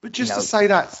 But just to say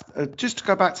that, just to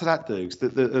go back to that, Dukes,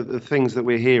 the things that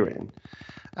we're hearing,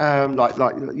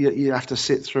 like you have to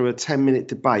sit through a 10-minute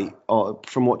debate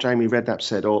from what Jamie Redknapp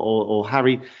said, or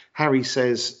Harry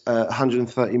says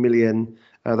 130 million,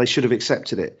 they should have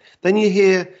accepted it. Then you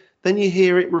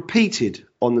hear it repeated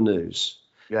on the news.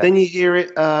 Yeah. Then you hear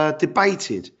it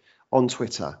debated on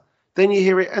Twitter. Then you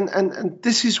hear it, and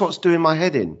this is what's doing my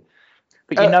head in.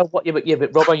 But you know what? But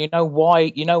Robbo, you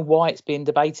know why it's being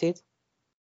debated?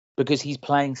 Because he's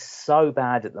playing so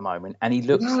bad at the moment and he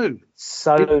looks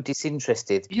so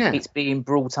disinterested. Yeah. It's being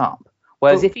brought up.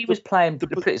 Whereas if he was playing,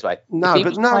 put it this way.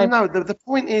 The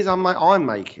point is I'm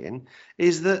making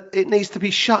is that it needs to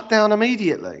be shut down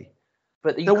immediately.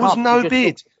 But there was no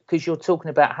bid. Because you're talking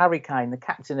about Harry Kane, the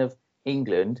captain of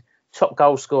England, top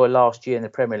goal scorer last year in the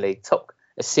Premier League, top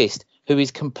assist, who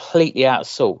is completely out of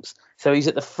sorts. So he's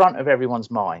at the front of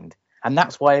everyone's mind. And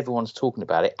that's why everyone's talking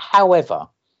about it. However,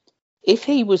 if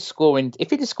he'd have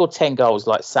scored 10 goals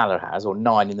like Salah has, or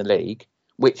 9 in the league,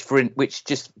 which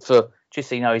just so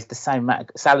you know is the same amount.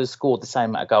 Salah's scored the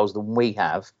same amount of goals than we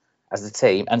have as a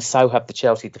team, and so have the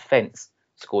Chelsea defence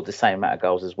scored the same amount of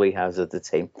goals as we have as the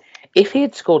team. If he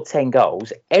had scored 10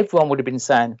 goals, everyone would have been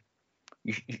saying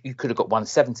you could have got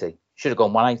 170, should have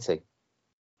gone 180.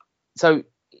 So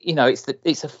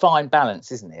it's a fine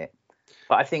balance, isn't it?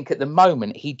 But I think at the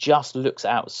moment he just looks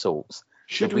out of sorts.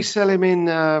 Should we sell him in?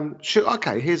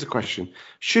 Okay, here's a question: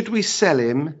 should we sell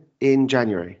him in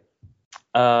January?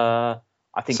 I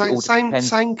think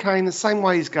same Kane, the same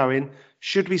way he's going.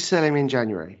 Should we sell him in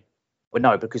January? Well,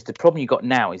 no, because the problem you got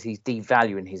now is he's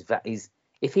devaluing his.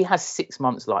 If he has 6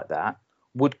 months like that,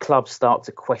 would clubs start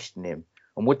to question him?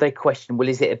 And would they question? Well,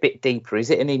 is it a bit deeper? Is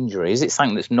it an injury? Is it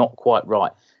something that's not quite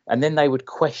right? And then they would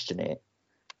question it,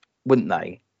 wouldn't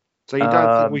they? So you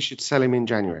don't think we should sell him in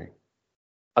January?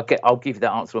 I'll give you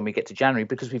that answer when we get to January,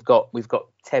 because we've got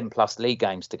 10 plus league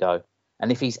games to go,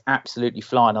 and if he's absolutely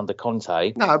flying under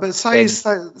Conte, but say he's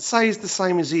the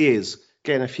same as he is,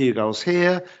 getting a few goals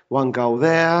here, 1 goal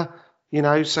there,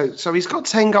 so he's got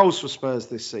 10 goals for Spurs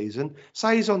this season.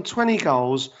 Say he's on 20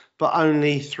 goals, but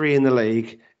only 3 in the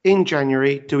league in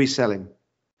January, do we sell him?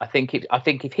 I think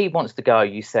if he wants to go,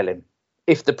 you sell him.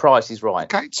 If the price is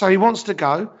right. Okay, so he wants to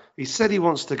go. He said he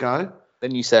wants to go.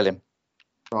 Then you sell him.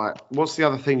 Right. What's the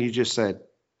other thing you just said?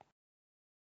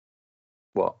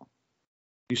 What?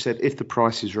 You said if the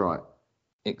price is right.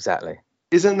 Exactly.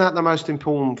 Isn't that the most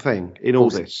important thing in all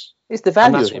this? It's the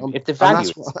value of him. If the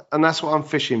value, and that's what I'm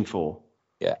fishing for.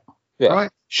 Yeah. Right.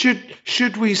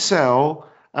 Should we sell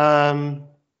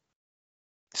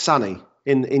Sonny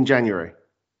in January?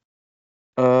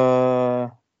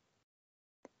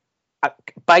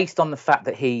 Based on the fact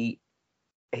that he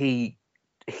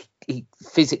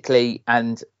physically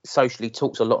and socially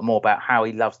talks a lot more about how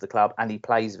he loves the club and he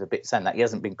plays with a bit saying that he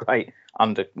hasn't been great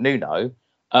under Nuno.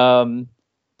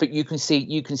 But you can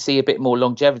see a bit more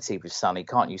longevity with Sonny,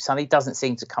 can't you? Sonny doesn't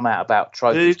seem to come out about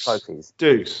trophies.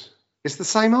 Deuce. It's the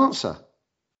same answer.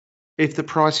 If the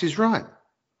price is right.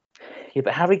 Yeah,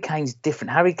 but Harry Kane's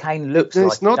different. Harry Kane looks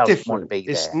like he doesn't want to be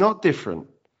there. It's not different.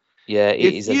 Yeah,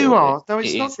 it is. No,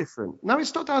 it's not different. No,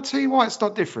 it's not. I'll tell you why it's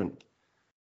not different.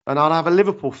 And I'll have a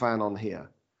Liverpool fan on here.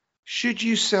 Should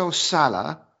you sell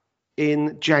Salah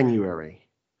in January,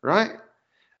 right?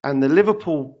 And the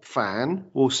Liverpool fan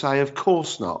will say, of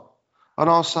course not. And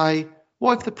I'll say,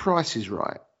 what if the price is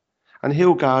right? And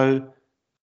he'll go,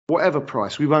 whatever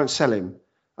price, we won't sell him.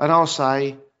 And I'll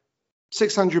say,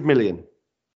 600 million.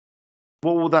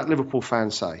 What will that Liverpool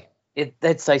fan say?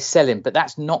 They'd say sell him, but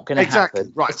that's not going to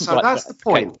happen. Right, so that's the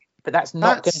point. Okay. But that's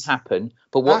not going to happen.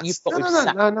 But what you've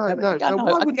got No, I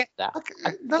get that.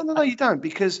 No, you don't,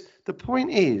 because the point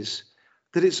is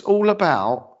that it's all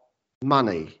about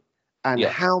money and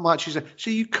how much is it.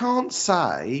 So you can't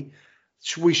say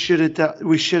we should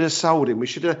have sold him. We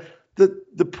should have.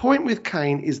 The point with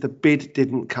Kane is the bid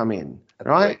didn't come in,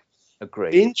 right?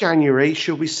 Agree. In January,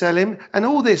 should we sell him? And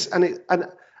all this, and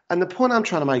the point I'm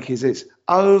trying to make is it's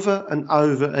over and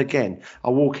over again. I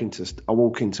walk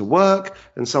into work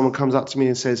and someone comes up to me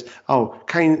and says, "Oh,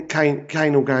 Kane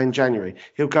will go in January.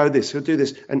 He'll go this, he'll do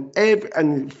this,"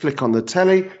 and flick on the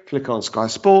telly, flick on Sky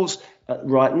Sports.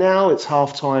 Right now, it's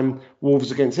half-time,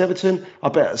 Wolves against Everton. I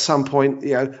bet at some point,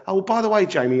 oh, by the way,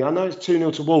 Jamie, I know it's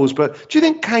 2-0 to Wolves, but do you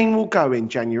think Kane will go in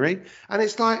January? And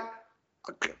it's like,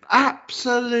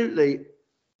 absolutely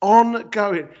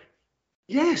ongoing.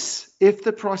 Yes, if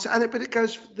the price, but it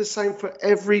goes the same for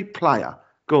every player.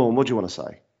 Go on, what do you want to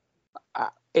say?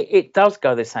 It does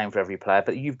go the same for every player,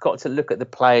 but you've got to look at the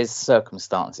player's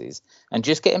circumstances. And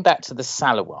just getting back to the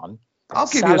Salah one. I'll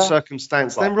give you a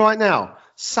circumstance then right now.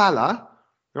 Salah,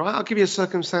 right? I'll give you a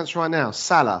circumstance right now.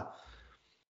 Salah.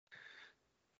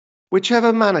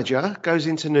 Whichever manager goes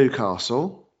into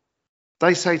Newcastle,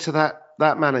 they say to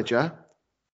that manager,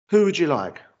 who would you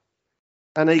like?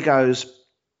 And he goes,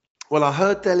 well, I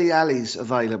heard Dele Alli's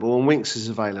available and Winks is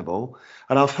available.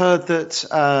 And I've heard that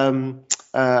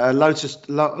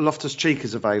Loftus-Cheek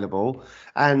is available.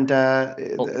 And the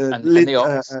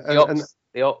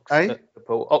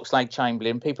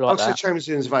Oxlade-Chamberlain, people like that.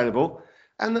 Oxlade-Chamberlain's available.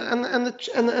 And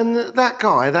that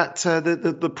guy,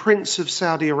 the Prince of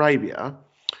Saudi Arabia,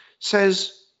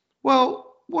 says,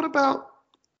 well, what about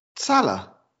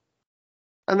Salah?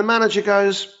 And the manager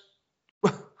goes,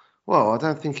 well, I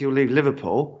don't think he'll leave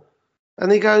Liverpool. And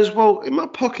he goes, well, in my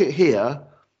pocket here,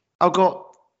 I've got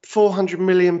 £400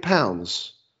 million.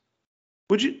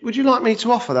 Would you like me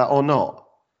to offer that or not?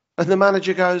 And the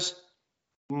manager goes,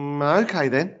 okay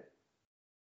then.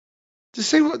 You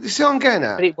see what I'm getting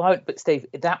at? But it won't. But Steve,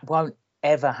 that won't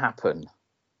ever happen.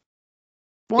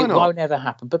 Why not? It won't ever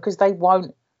happen because they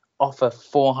won't offer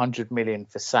 400 million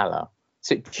for Salah.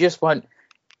 So it just won't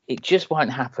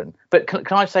happen. But can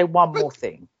I say one more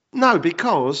thing? No,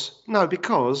 because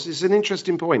it's an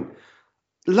interesting point.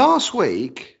 Last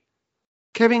week,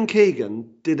 Kevin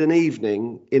Keegan did an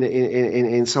evening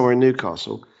in somewhere in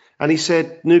Newcastle, and he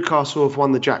said Newcastle have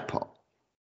won the jackpot.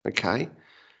 Okay.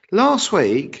 Last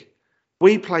week,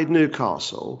 we played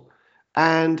Newcastle,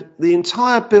 and the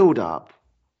entire build-up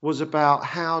was about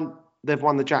how they've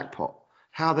won the jackpot,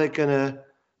 how they're going to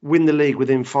win the league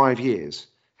within 5 years,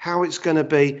 how it's going to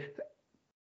be.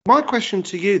 My question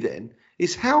to you then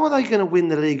is, how are they going to win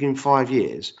the league in 5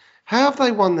 years? How have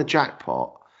they won the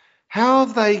jackpot? How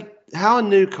are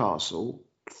Newcastle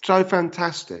so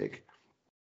fantastic,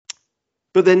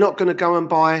 but they're not going to go and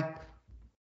buy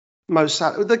Mo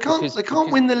Salah? They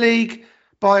can't win the league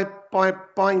by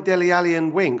buying Dele Alli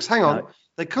and Winks. Hang on. No.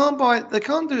 They can't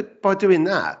do it by doing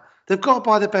that. They've got to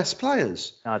buy the best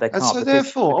players. No, they can't. And so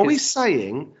therefore, are we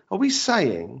saying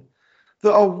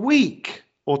that a week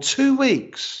or 2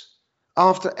 weeks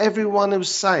after everyone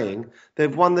was saying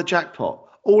they've won the jackpot,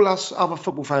 All us other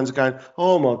football fans are going,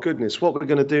 oh my goodness, what are we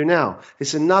going to do now?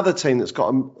 It's another team that's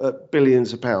got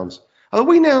billions of pounds. Are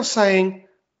we now saying,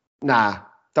 nah,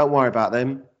 don't worry about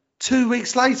them? 2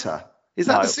 weeks later, is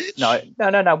that the sitch?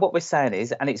 No. What we're saying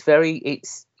is, and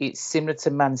it's similar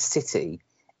to Man City.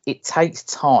 It takes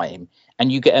time,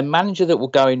 and you get a manager that will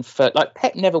go in first. Like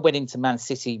Pep never went into Man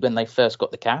City when they first got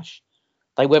the cash.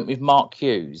 They went with Mark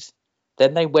Hughes.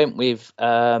 Then they went with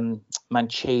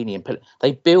Mancini, and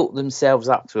they built themselves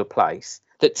up to a place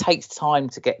that takes time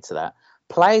to get to that.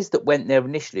 Players that went there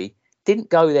initially didn't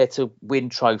go there to win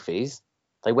trophies.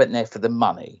 They went there for the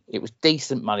money. It was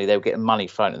decent money. They were getting money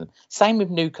thrown at them. Same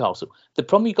with Newcastle. The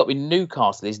problem you've got with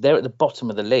Newcastle is they're at the bottom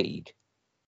of the league.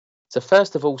 So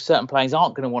first of all, certain players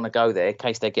aren't going to want to go there in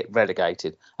case they get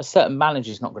relegated. A certain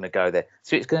manager's not going to go there.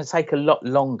 So it's going to take a lot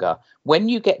longer. When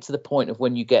you get to the point of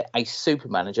when you get a super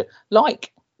manager,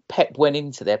 like Pep went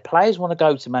into there, players want to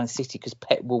go to Man City because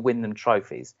Pep will win them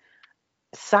trophies.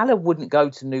 Salah wouldn't go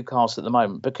to Newcastle at the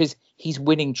moment because he's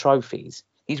winning trophies.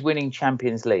 He's winning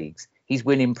Champions Leagues. He's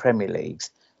winning Premier Leagues.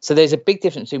 So there's a big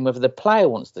difference between whether the player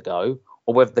wants to go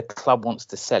or whether the club wants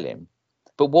to sell him.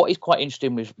 But what is quite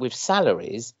interesting with Salah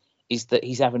is that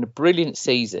he's having a brilliant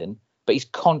season, but his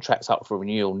contract's up for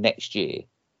renewal next year.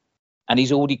 And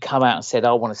he's already come out and said,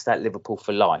 I want to stay at Liverpool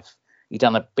for life. He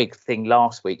done a big thing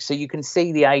last week. So you can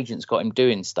see the agents got him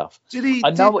doing stuff.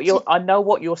 I know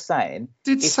what you're saying.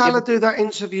 Did Salah do that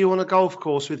interview on a golf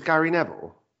course with Gary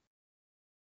Neville?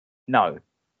 No.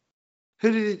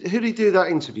 Who did he do that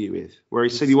interview with? Where he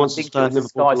said he wants to stay at Liverpool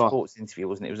for life? Sky Sports interview,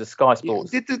 wasn't it? It was a Sky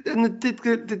Sports. Did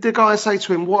the guy say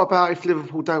to him, what about if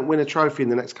Liverpool don't win a trophy in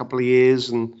the next couple of years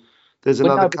and there's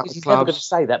another couple of clubs? He's never going to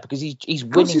say that because he's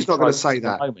winning. He's not going to say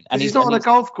that. And he's not on a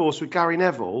golf course with Gary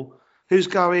Neville, who's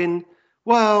going,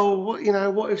 well,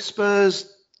 what if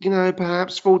Spurs,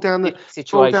 perhaps fall down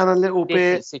a little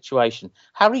bit? Situation.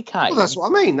 Harry Kane. Well, that's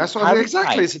what I mean.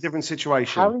 Exactly. It's a different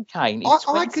situation. Harry Kane is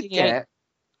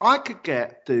I could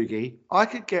get Doogie. I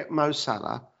could get Mo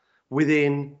Salah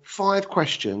within 5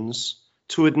 questions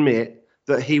to admit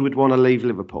that he would want to leave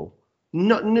Liverpool.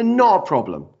 Not a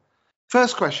problem.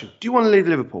 First question: do you want to leave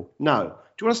Liverpool? No. Do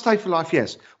you want to stay for life?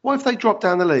 Yes. What if they drop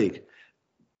down the league?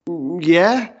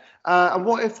 Yeah. And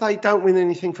what if they don't win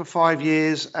anything for 5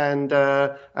 years and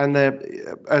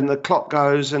the Klopp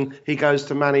goes and he goes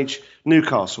to manage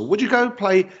Newcastle? Would you go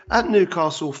play at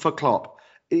Newcastle for Klopp?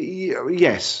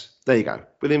 Yes. There you go.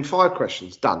 Within 5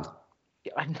 questions, done.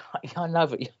 I know,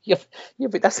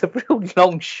 but that's a real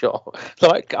long shot.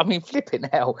 Like, I mean, flipping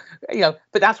hell,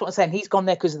 But that's what I'm saying. He's gone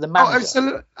there because of the manager.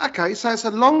 So it's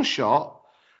a long shot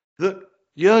that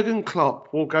Jurgen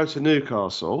Klopp will go to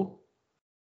Newcastle,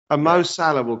 and Mo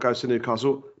Salah will go to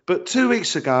Newcastle. But 2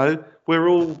 weeks ago, we're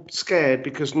all scared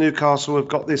because Newcastle have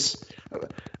got this,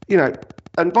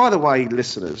 And by the way,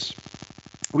 listeners,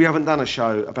 we haven't done a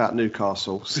show about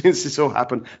Newcastle since this all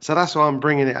happened, so that's why I'm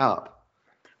bringing it up.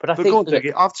 But I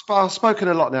think I've spoken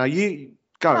a lot now. You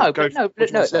go.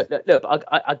 Look.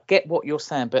 I get what you're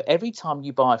saying, but every time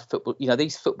you buy a football,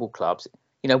 these football clubs,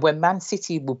 when Man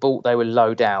City were bought, they were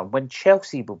low down. When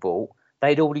Chelsea were bought,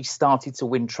 they'd already started to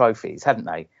win trophies, hadn't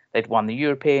they? They'd won the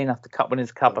European after Cup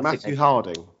Winners' Cup. Matthew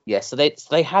Harding. Yeah, so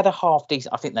they had a half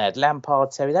decent. I think they had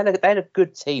Lampard, Terry. They had a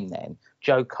good team then.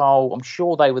 Joe Cole. I'm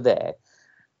sure they were there.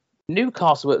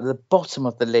 Newcastle were at the bottom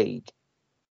of the league,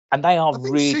 and they are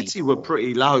really. City were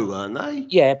pretty low, weren't they?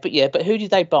 Yeah, but who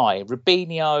did they buy?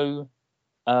 Robinho.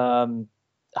 God,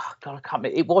 I can't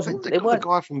remember. It wasn't. They got the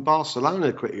guy from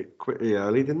Barcelona quickly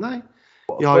early, didn't they?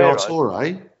 Yaya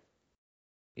Toure.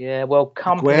 Yeah, well,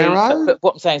 company. Aguero? But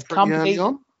what I'm saying is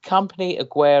company,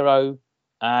 Aguero,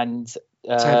 and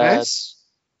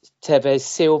Tevez,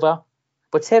 Silva.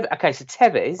 But so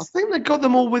Tevez. I think they got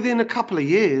them all within a couple of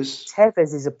years.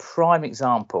 Tevez is a prime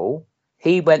example.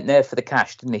 He went there for the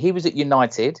cash, didn't he? He was at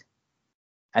United,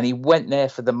 and he went there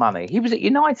for the money. He was at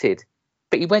United,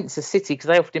 but he went to City because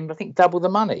they offered him, I think, double the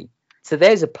money. So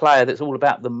there's a player that's all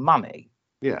about the money.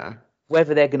 Yeah.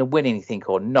 Whether they're going to win anything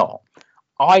or not.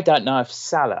 I don't know if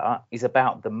Salah is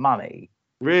about the money.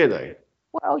 Really?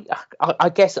 Well, I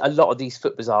guess a lot of these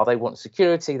footballers are. They want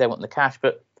security, they want the cash,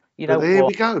 but here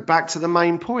we go. Back to the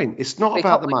main point. It's not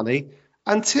about the money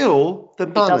until the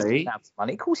money.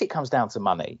 Of course, it comes down to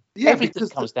money. Yeah, everything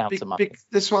comes down to money.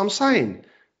 That's what I'm saying.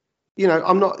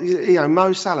 I'm not.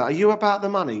 Mo Salah. Are you about the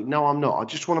money? No, I'm not. I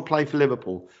just want to play for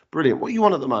Liverpool. Brilliant. What do you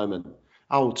want at the moment?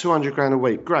 Oh, 200 grand a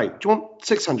week. Great. Do you want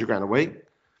 600 grand a week?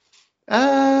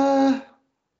 Because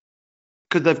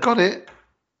they've got it.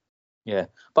 Yeah,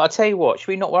 but I tell you what, should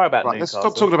we not worry about Newcastle? Let's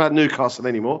stop talking about Newcastle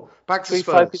anymore. Back to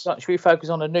Spurs. Should we focus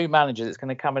on a new manager that's going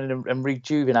to come in and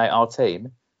rejuvenate our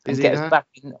team and get us back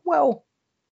in? Well,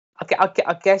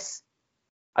 I guess.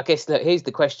 Look, here's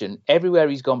the question: everywhere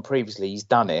he's gone previously, he's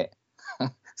done it.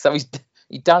 So he's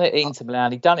done it at Inter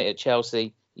Milan, he's done it at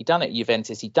Chelsea, he's done it at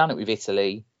Juventus, he's done it with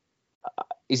Italy.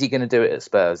 Is he going to do it at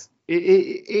Spurs?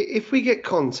 If we get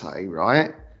Conte,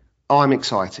 right, I'm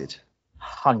excited.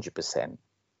 100%. And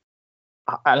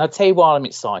I'll tell you why I'm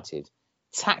excited.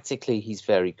 Tactically, he's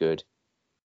very good.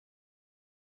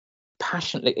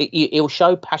 Passionately, he'll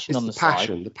show passion on the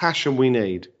side. The passion we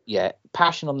need. Yeah,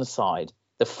 passion on the side.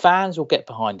 The fans will get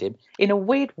behind him. In a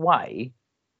weird way,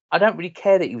 I don't really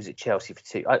care that he was at Chelsea for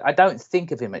 2. I don't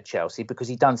think of him at Chelsea because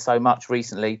he's done so much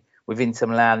recently with Inter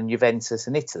Milan and Juventus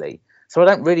and Italy. So I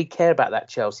don't really care about that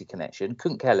Chelsea connection.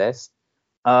 Couldn't care less.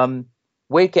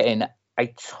 We're getting a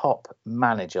top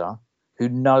manager who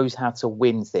knows how to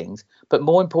win things. But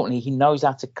more importantly, he knows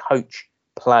how to coach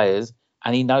players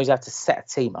and he knows how to set a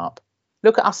team up.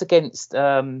 Look at us against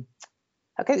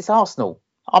Arsenal.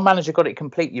 Our manager got it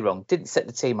completely wrong. Didn't set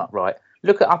the team up right.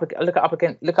 Look at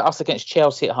us against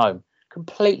Chelsea at home.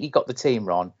 Completely got the team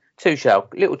wrong.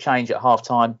 Tuchel, little change at half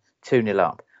time, 2-0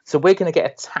 up. So we're going to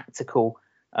get a tactical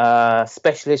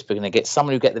specialist. We're going to get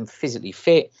someone who get them physically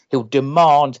fit. He'll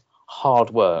demand hard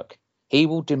work. He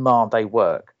will demand they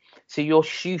work. So you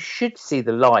should see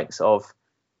the likes of,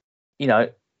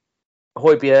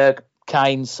 Højbjerg,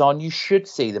 Kane, Son. You should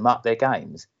see them up their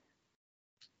games.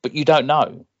 But you don't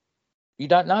know. You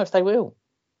don't know if they will.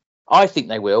 I think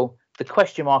they will. The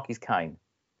question mark is Kane.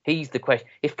 He's the question.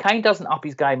 If Kane doesn't up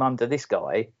his game under this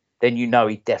guy, then you know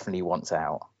he definitely wants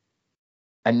out.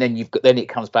 And then then it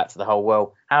comes back to the whole,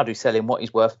 well, how do you sell him, what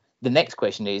he's worth? The next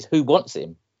question is, who wants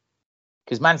him?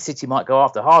 Because Man City might go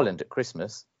after Haaland at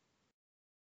Christmas.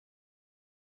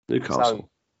 Newcastle.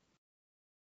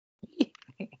 So,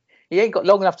 he ain't got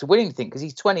long enough to win anything because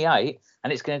he's 28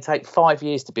 and it's going to take 5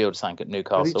 years to build something at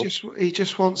Newcastle. But he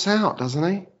just wants out,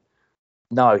 doesn't he?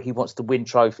 No, he wants to win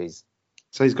trophies.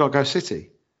 So he's got to go City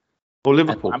or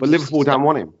Liverpool. But Liverpool don't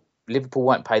want him. Liverpool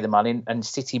won't pay the money and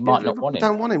City might not want him.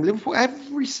 Don't want him. Liverpool.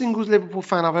 Every single Liverpool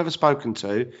fan I've ever spoken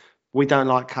to, we don't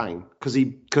like Kane because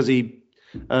he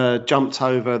jumped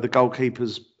over the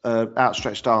goalkeeper's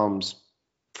outstretched arms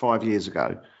 5 years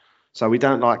ago. So we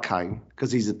don't like Kane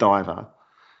because he's a diver.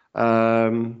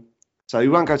 So he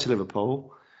won't go to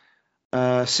Liverpool.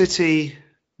 City,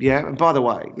 yeah. And by the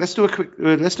way, let's do a quick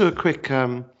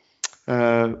because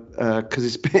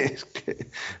it's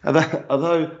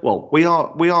although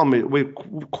we're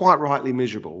quite rightly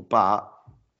miserable, but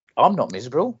I'm not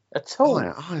miserable at all.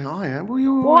 I am. Well,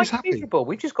 you're Why always are you happy. miserable?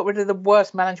 We just got rid of the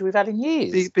worst manager we've had in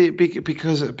years.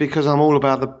 Because I'm all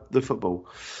about the football.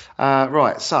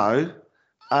 Right. So,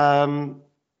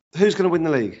 who's going to win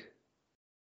the league?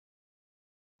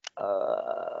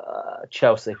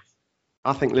 Chelsea.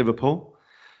 I think Liverpool.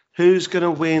 Who's going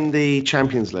to win the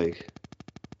Champions League?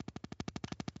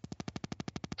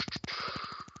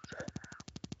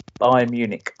 Bayern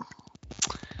Munich.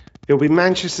 It'll be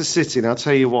Manchester City, and I'll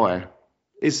tell you why.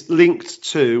 It's linked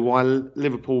to why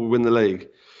Liverpool will win the league.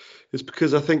 It's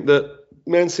because I think that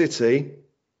Man City,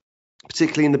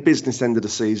 particularly in the business end of the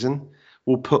season,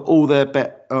 will put all their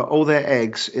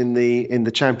eggs in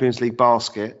the Champions League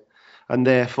basket, and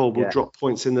therefore will drop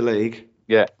points in the league.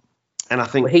 Yeah, and I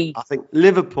think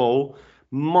Liverpool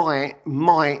might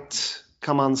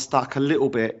come unstuck a little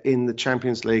bit in the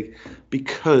Champions League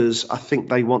because I think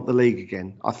they want the league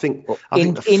again. I think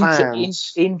the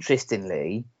fans.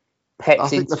 Interestingly, Pep's I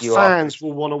think the fans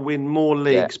will want to win more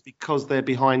leagues because they're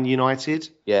behind United.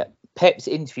 Yeah, Pep's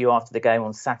interview after the game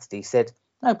on Saturday said,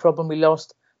 "No problem, we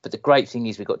lost, but the great thing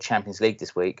is we got Champions League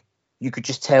this week." You could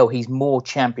just tell he's more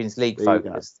Champions League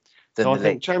focused than the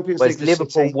league. Whereas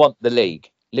Liverpool want the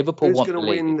league. Liverpool want the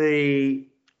league. Who's going to win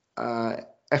the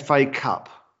FA Cup?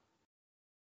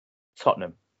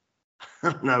 Tottenham.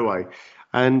 No way.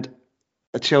 And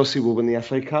Chelsea will win the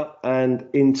FA Cup. And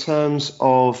in terms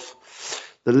of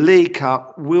the League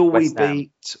Cup, will we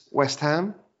beat West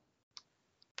Ham?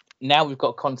 Now we've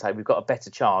got Conte, we've got a better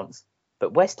chance.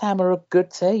 But West Ham are a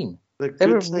good team.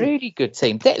 They're a really good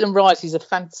team. Declan Rice is a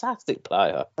fantastic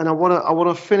player. And I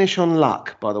want to finish on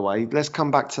luck, by the way. Let's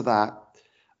come back to that.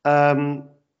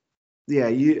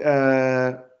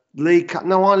 League Cup.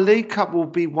 No, our League Cup will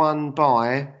be won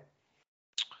by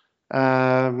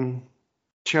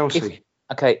Chelsea.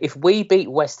 If we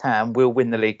beat West Ham, we'll win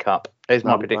the League Cup. There's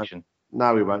my prediction.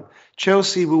 No, we won't.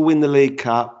 Chelsea will win the League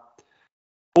Cup,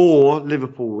 or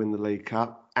Liverpool will win the League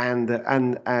Cup, and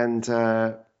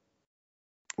there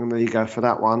you go for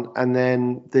that one. And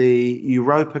then the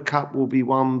Europa Cup will be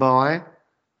won by.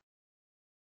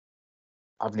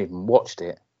 I haven't even watched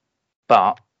it,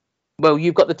 but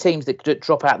you've got the teams that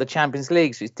drop out of the Champions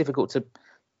League, so it's difficult to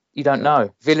You don't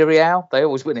know. Villarreal, they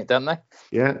always win it, don't they?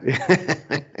 Yeah.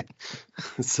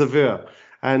 Seville.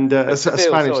 And a Seville,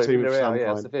 Spanish sorry, team of Villarreal, some yeah,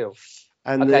 kind. Seville.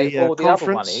 And Okay, the or the other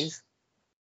one conference? is,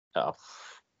 oh,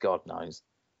 God knows,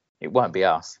 it won't be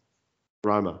us.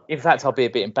 Roma. In fact, I'll be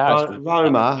a bit embarrassed.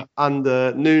 Roma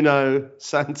under Nuno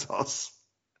Santos.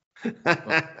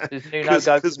 Does Nuno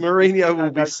go? Because Mourinho will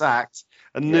be sacked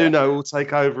and Nuno will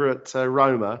take over at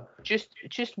Roma.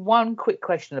 Just one quick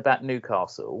question about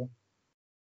Newcastle.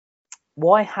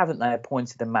 Why haven't they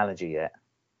appointed a manager yet?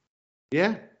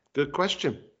 Yeah, good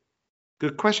question.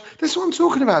 Good question. This is what I'm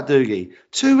talking about, Doogie.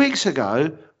 2 weeks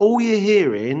ago, all you're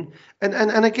hearing,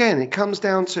 and again, it comes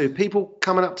down to people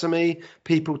coming up to me,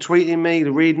 people tweeting me,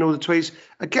 reading all the tweets.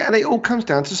 Again, it all comes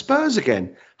down to Spurs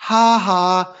again. Ha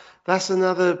ha, that's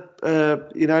another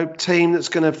team that's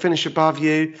going to finish above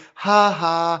you. Ha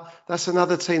ha, that's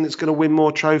another team that's going to win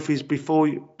more trophies before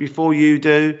you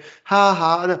do. Ha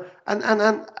ha, and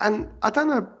I don't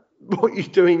know what you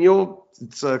do in your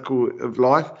circle of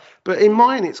life, but in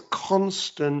mine it's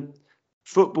constant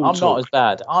football I'm talk. not as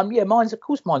bad. Mine's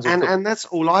all football. And that's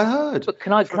all I heard. But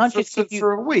can I just give you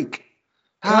for a week?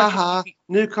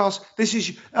 Newcastle. This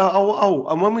is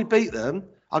and when we beat them,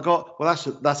 I got, well,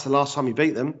 that's the last time you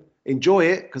beat them. Enjoy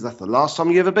it, because that's the last time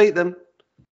you ever beat them.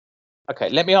 Okay,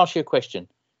 let me ask you a question.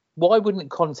 Why wouldn't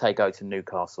Conte go to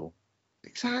Newcastle?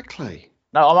 Exactly.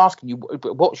 No, I'm asking you.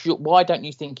 Why don't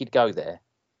you think he'd go there?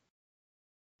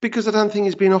 Because I don't think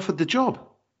he's been offered the job.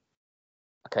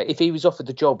 Okay, if he was offered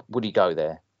the job, would he go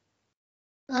there?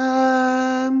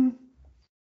 Well,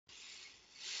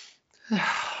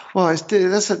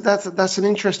 that's an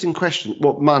interesting question.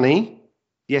 What, money?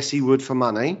 Yes, he would for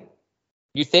money.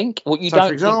 You think? Well,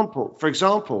 For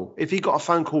example, if he got a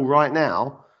phone call right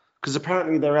now, because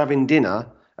apparently they're having dinner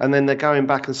and then they're going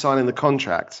back and signing the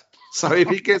contract. So if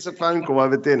he gets a phone call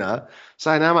over dinner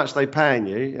saying how much they paying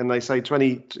you, and they say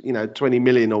 20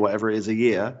 million or whatever it is a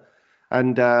year,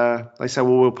 and they say,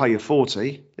 well, we'll pay you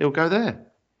 40, he'll go there.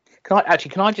 Can I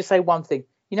just say one thing?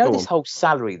 This whole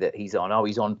salary that he's on. Oh,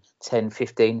 he's on 10,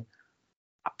 15.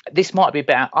 This might be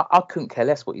better. I couldn't care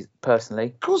less what he's personally.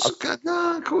 Of course.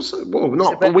 Well,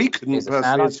 not. But we couldn't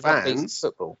personally as fans.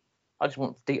 Football. I just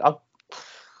want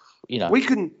We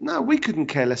couldn't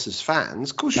care less as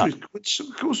fans. Of course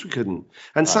we couldn't.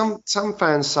 And some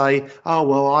fans say, oh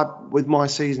well, with my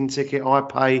season ticket, I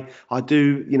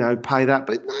do pay that.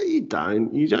 But no, you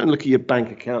don't. You don't look at your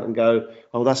bank account and go,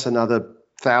 oh, that's another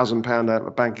 £1,000 out of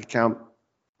a bank account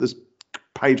that's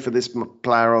paid for this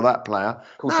player or that player.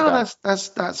 No,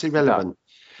 that's irrelevant.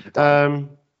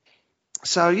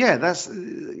 So yeah, that's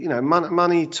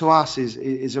money to us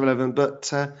is irrelevant.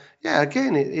 But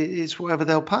again, it's whatever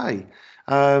they'll pay.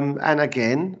 And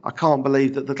again, I can't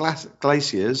believe that the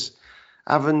Glaciers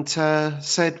haven't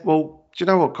said, well, do you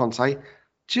know what, Conte?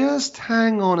 Just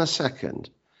hang on a second,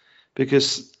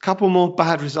 because a couple more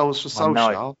bad results for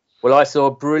Solskjaer. Well, I saw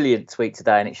a brilliant tweet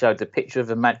today, and it showed the picture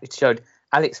of it showed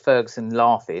Alex Ferguson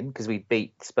laughing because we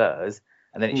beat Spurs,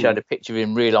 and then it showed a picture of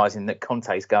him realising that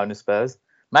Conte's going to Spurs.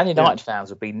 Man United fans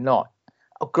would be not.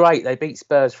 Oh, great, they beat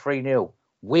Spurs 3-0.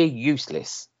 We're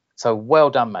useless. So well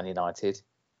done, Man United.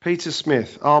 Peter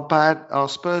Smith, are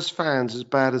Spurs fans as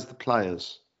bad as the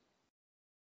players?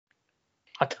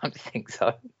 I don't think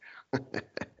so.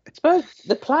 Spurs,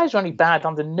 the players are only bad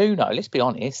under Nuno, let's be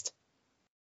honest.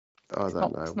 I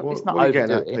don't know. What are you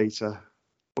getting at, Peter?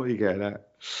 What are you getting at?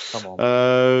 Come on.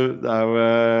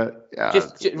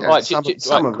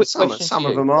 Some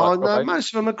of them are. No,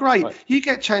 most of them are great. Right. You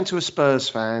get chatting to a Spurs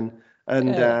fan,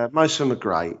 and most of them are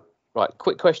great. Right.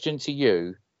 Quick question to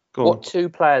you. What two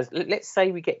players? Let's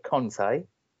say we get Conte.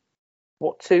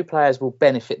 What two players will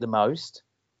benefit the most,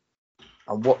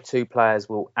 and what two players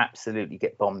will absolutely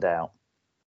get bombed out?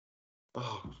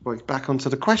 Oh, we're back onto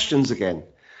the questions again.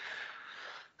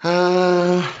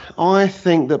 I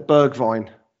think that Bergwijn.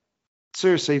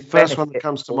 Seriously, first one that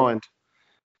comes to mind.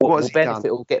 What has he done?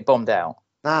 It will get bombed out.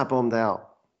 Bombed out.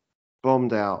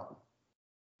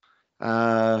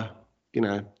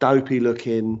 Dopey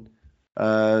looking,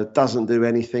 doesn't do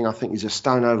anything. I think he's a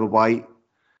stone overweight.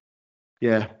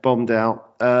 Yeah, bombed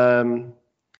out. I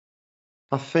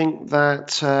think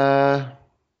that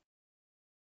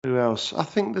who else? I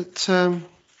think that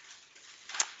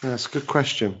that's a good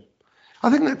question. I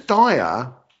think that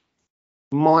Dyer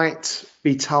might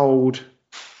be told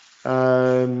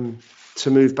to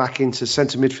move back into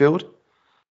centre midfield.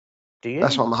 Do you?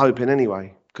 That's what I'm hoping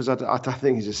anyway, because I don't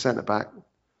think he's a centre back.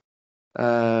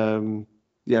 And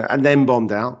then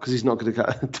bombed out because he's not going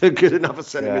to do good enough at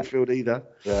centre midfield either.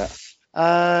 Yeah.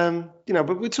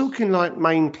 But we're talking like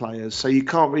main players, so you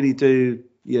can't really do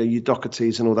your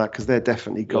Dohertys and all that because they're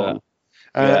definitely gone.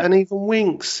 And even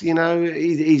Winks,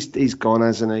 he's gone,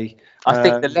 hasn't he? I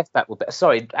think the left back will be.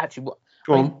 Sorry, actually,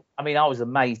 Go on. I was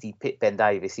amazed he picked Ben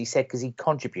Davies. He said because he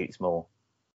contributes more,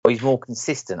 or he's more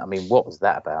consistent. I mean, what was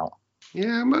that about?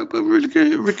 Yeah, but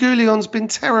Regulion's been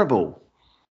terrible.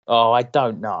 Oh, I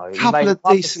don't know. A couple of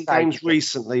decent games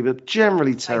recently, but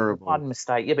generally terrible. One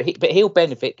mistake, yeah, but he'll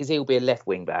benefit because he'll be a left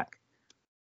wing back.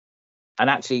 And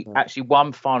actually,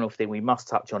 one final thing we must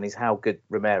touch on is how good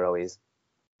Romero is.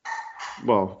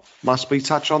 Well, must we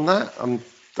touch on that? I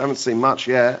haven't seen much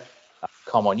yet.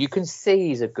 Come on, you can see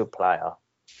he's a good player.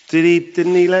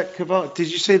 Didn't he let Cavani?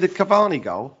 Did you see the Cavani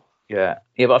goal? Yeah,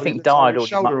 but I think he died on his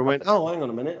shoulder and went, "Oh, hang on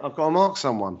a minute, I've got to mark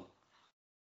someone."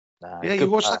 Nah, yeah, you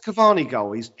watch that Cavani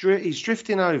goal. He's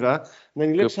drifting over, and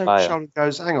then he looks over his shoulder and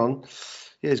goes, "Hang on,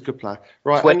 yeah, he's a good player."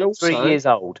 Right, 23 years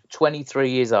old.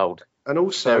 23 years old. And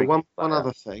also, one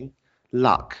other thing,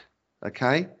 luck.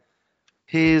 Okay,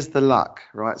 here's the luck.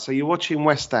 Right, so you're watching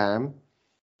West Ham.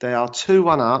 They are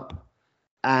 2-1 up,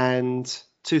 and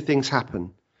two things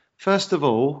happen. First of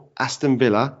all, Aston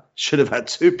Villa should have had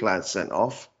 2 players sent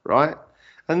off, right?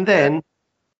 And then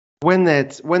when they're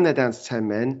down to 10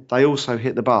 men, they also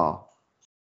hit the bar.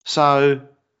 So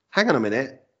hang on a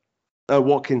minute,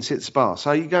 Watkins hits the bar.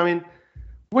 So you're going,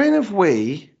 when have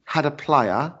we had a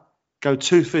player go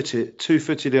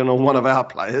two-footed in on one of our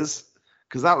players?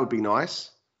 Because that would be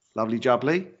nice. Lovely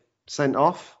jubbly, sent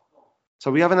off. So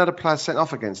we haven't had a player sent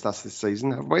off against us this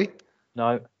season, have we?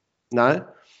 No.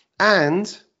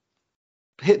 And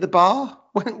hit the bar?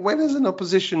 When has an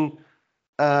opposition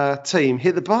team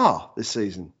hit the bar this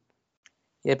season?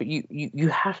 Yeah, but you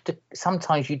have to.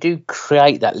 Sometimes you do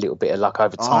create that little bit of luck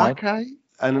over time. Okay.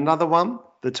 And another one.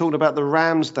 They're talking about the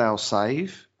Ramsdale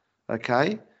save.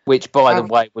 Okay. Which, by the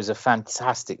way, was a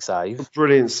fantastic save.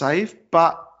 Brilliant save.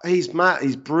 But he's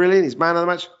brilliant. He's man of the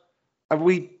match. Have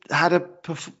we had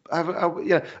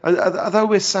although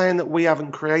we're saying that we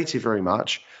haven't created very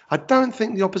much, I don't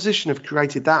think the opposition have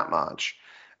created that much.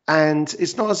 And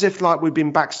it's not as if like we've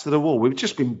been backs to the wall. We've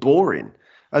just been boring.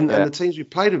 And the teams we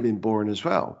played have been boring as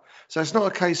well. So it's not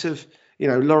a case of,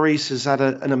 Lloris has had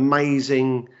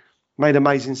made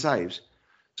amazing saves.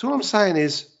 So all I'm saying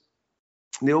is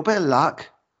a little bit of luck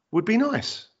would be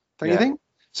nice. Don't you think?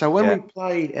 So when we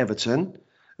played Everton,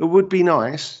 it would be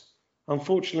nice.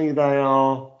 Unfortunately, they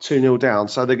are 2-0 down.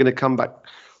 So they're going to come back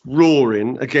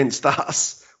roaring against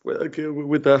us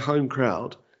with their home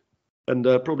crowd and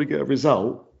probably get a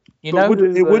result.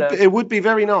 It would be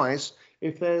very nice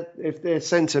if their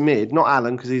centre mid, not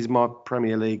Alan because he's my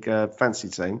Premier League fancy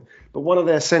team, but one of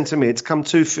their centre mids come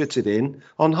two-footed in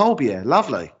on Holbier.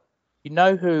 Lovely. You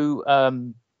know who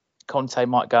Conte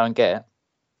might go and get?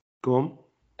 Go on.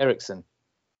 Eriksen.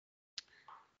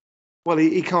 Well,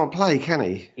 he can't play, can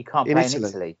he? He can't play in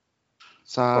Italy.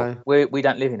 So we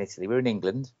don't live in Italy. We're in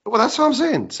England. Well, that's what I'm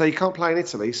saying. So he can't play in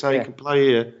Italy, so he can play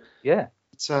here. Yeah.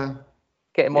 So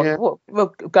get him on. Yeah. We'll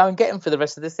go and get him for the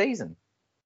rest of the season.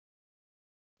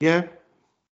 Yeah.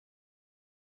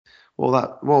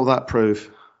 What will that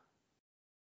prove?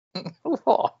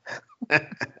 What?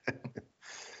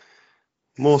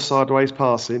 More sideways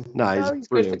passing. No, he's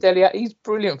brilliant. Good for he's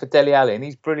brilliant for Dele Alli, and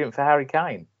he's brilliant for Harry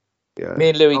Kane. Yeah. Me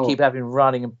and Louis keep having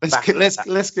running and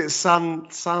let's get Son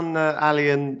Ali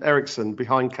and Eriksen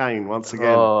behind Kane once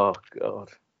again. Oh God.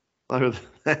 They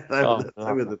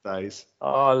were the days.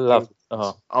 Oh, I love.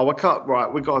 I can't.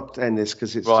 Right, we've got to end this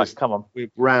because it's right. Come on,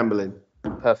 we're rambling.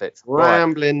 Perfect.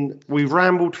 Rambling. Right. We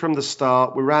rambled from the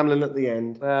start. We're rambling at the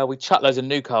end. Well, we chucked loads of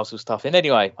Newcastle stuff in.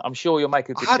 Anyway, I'm sure you'll make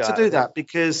a good show. I had to do that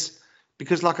because,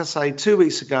 like I say, 2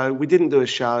 weeks ago we didn't do a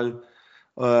show,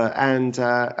 and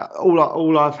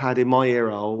all I've had in my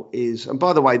ear hole is. And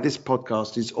by the way, this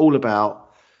podcast is all about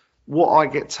what I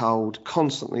get told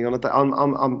constantly on a day.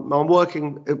 I'm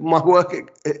working. My work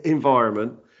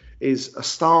environment is a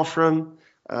staff room,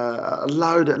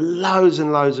 loads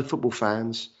and loads of football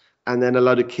fans. And then a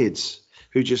load of kids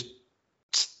who just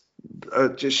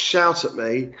shout at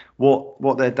me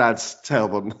what their dads tell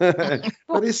them.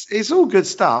 But it's all good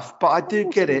stuff. But I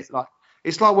do get it. Like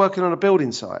it's like working on a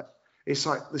building site. It's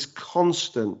like this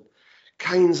constant.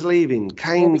 Kane's leaving.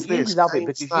 Kane's this. You love it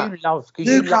because that. You love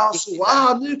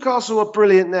Newcastle. Newcastle are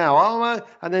brilliant now.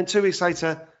 And then 2 weeks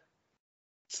later,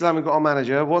 still haven't got a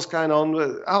manager. What's going on?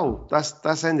 Oh,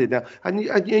 that's ended now. And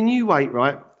you wait.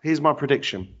 Right. Here's my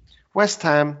prediction. West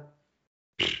Ham.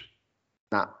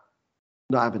 Nah,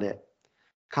 not having it.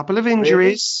 Couple of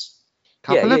injuries.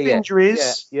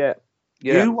 Injuries. Yeah.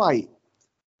 You wait.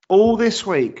 All this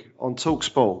week on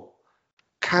TalkSport.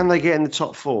 Can they get in the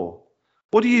top 4?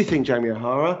 What do you think, Jamie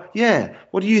O'Hara? Yeah.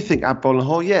 What do you think, Ab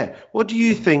Hall? Yeah. What do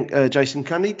you think, Jason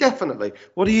Cundy? Definitely.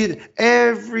 What do you?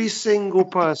 Every single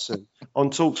person on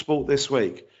TalkSport this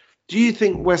week. Do you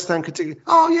think West Ham could take?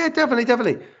 Oh yeah,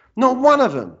 definitely. Not one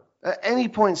of them at any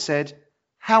point said.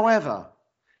 However,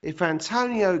 if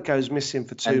Antonio goes missing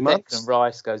for 2 months, Declan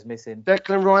Rice goes missing.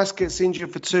 Declan Rice gets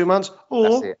injured for 2 months,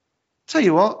 or tell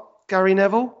you what, Gary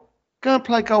Neville, go and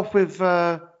play golf with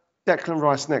Declan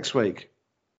Rice next week.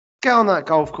 Get on that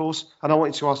golf course, and I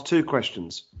want you to ask 2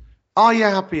 questions. Are you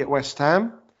happy at West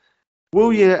Ham?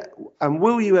 Will you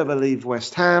ever leave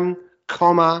West Ham,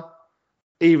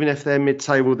 even if they're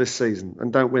mid-table this season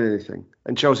and don't win anything,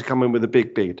 and Chelsea come in with a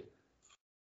big bid?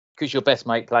 Because your best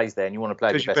mate plays there and you want to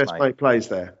play with your best mate. Plays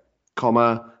there,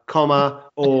 comma,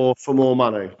 or for more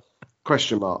money,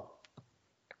 question mark.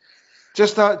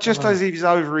 Just as he's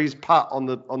over his putt on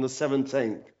the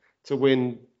 17th to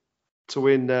win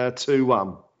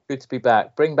 2-1. Good to be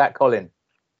back. Bring back Colin.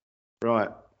 Right.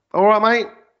 All right, mate.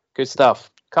 Good stuff.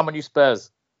 Come on, you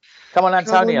Spurs. Come on,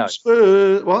 Antonio. Come on,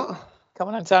 Spurs. What? Come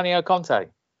on, Antonio Conte.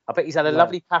 I bet he's had a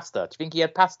lovely pasta. Do you think he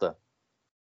had pasta?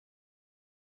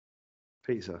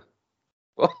 Pizza.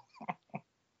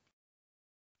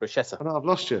 Bruschetta. Oh, no, I've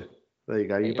lost you. There you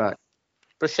go. You're back.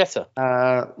 Bruschetta.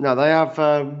 No, they have.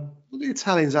 What do the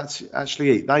Italians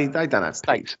actually eat? They don't have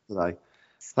steak, do they?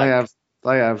 Steak.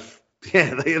 They have.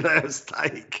 Yeah, they have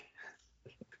steak.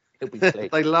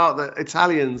 They laugh. The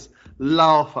Italians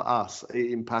laugh at us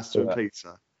eating pasta and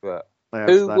pizza. Right.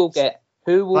 Who will get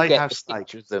a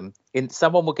picture of them?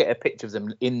 Someone will get a picture of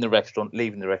them in the restaurant,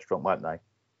 leaving the restaurant, won't they?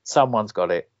 Someone's got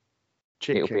it.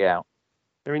 Chicken. It'll be out.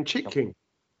 They're in Chicken.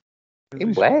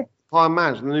 In where? Pie and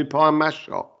Mash, the new Pie and Mash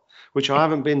shop, which I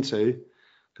haven't been to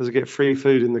because I get free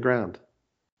food in the ground.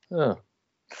 Oh.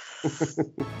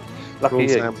 Lucky you.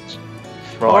 Sandwich.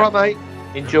 Right. All right, mate.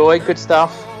 Enjoy. Good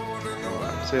stuff.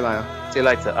 See you later. See you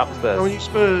later. Up Spurs. Go on, you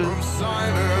Spurs.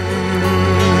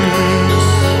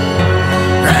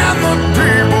 And the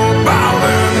people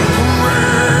bowing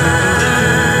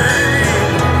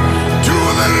to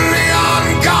the neon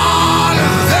god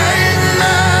they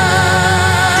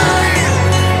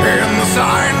made, and the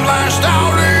sign flashed out.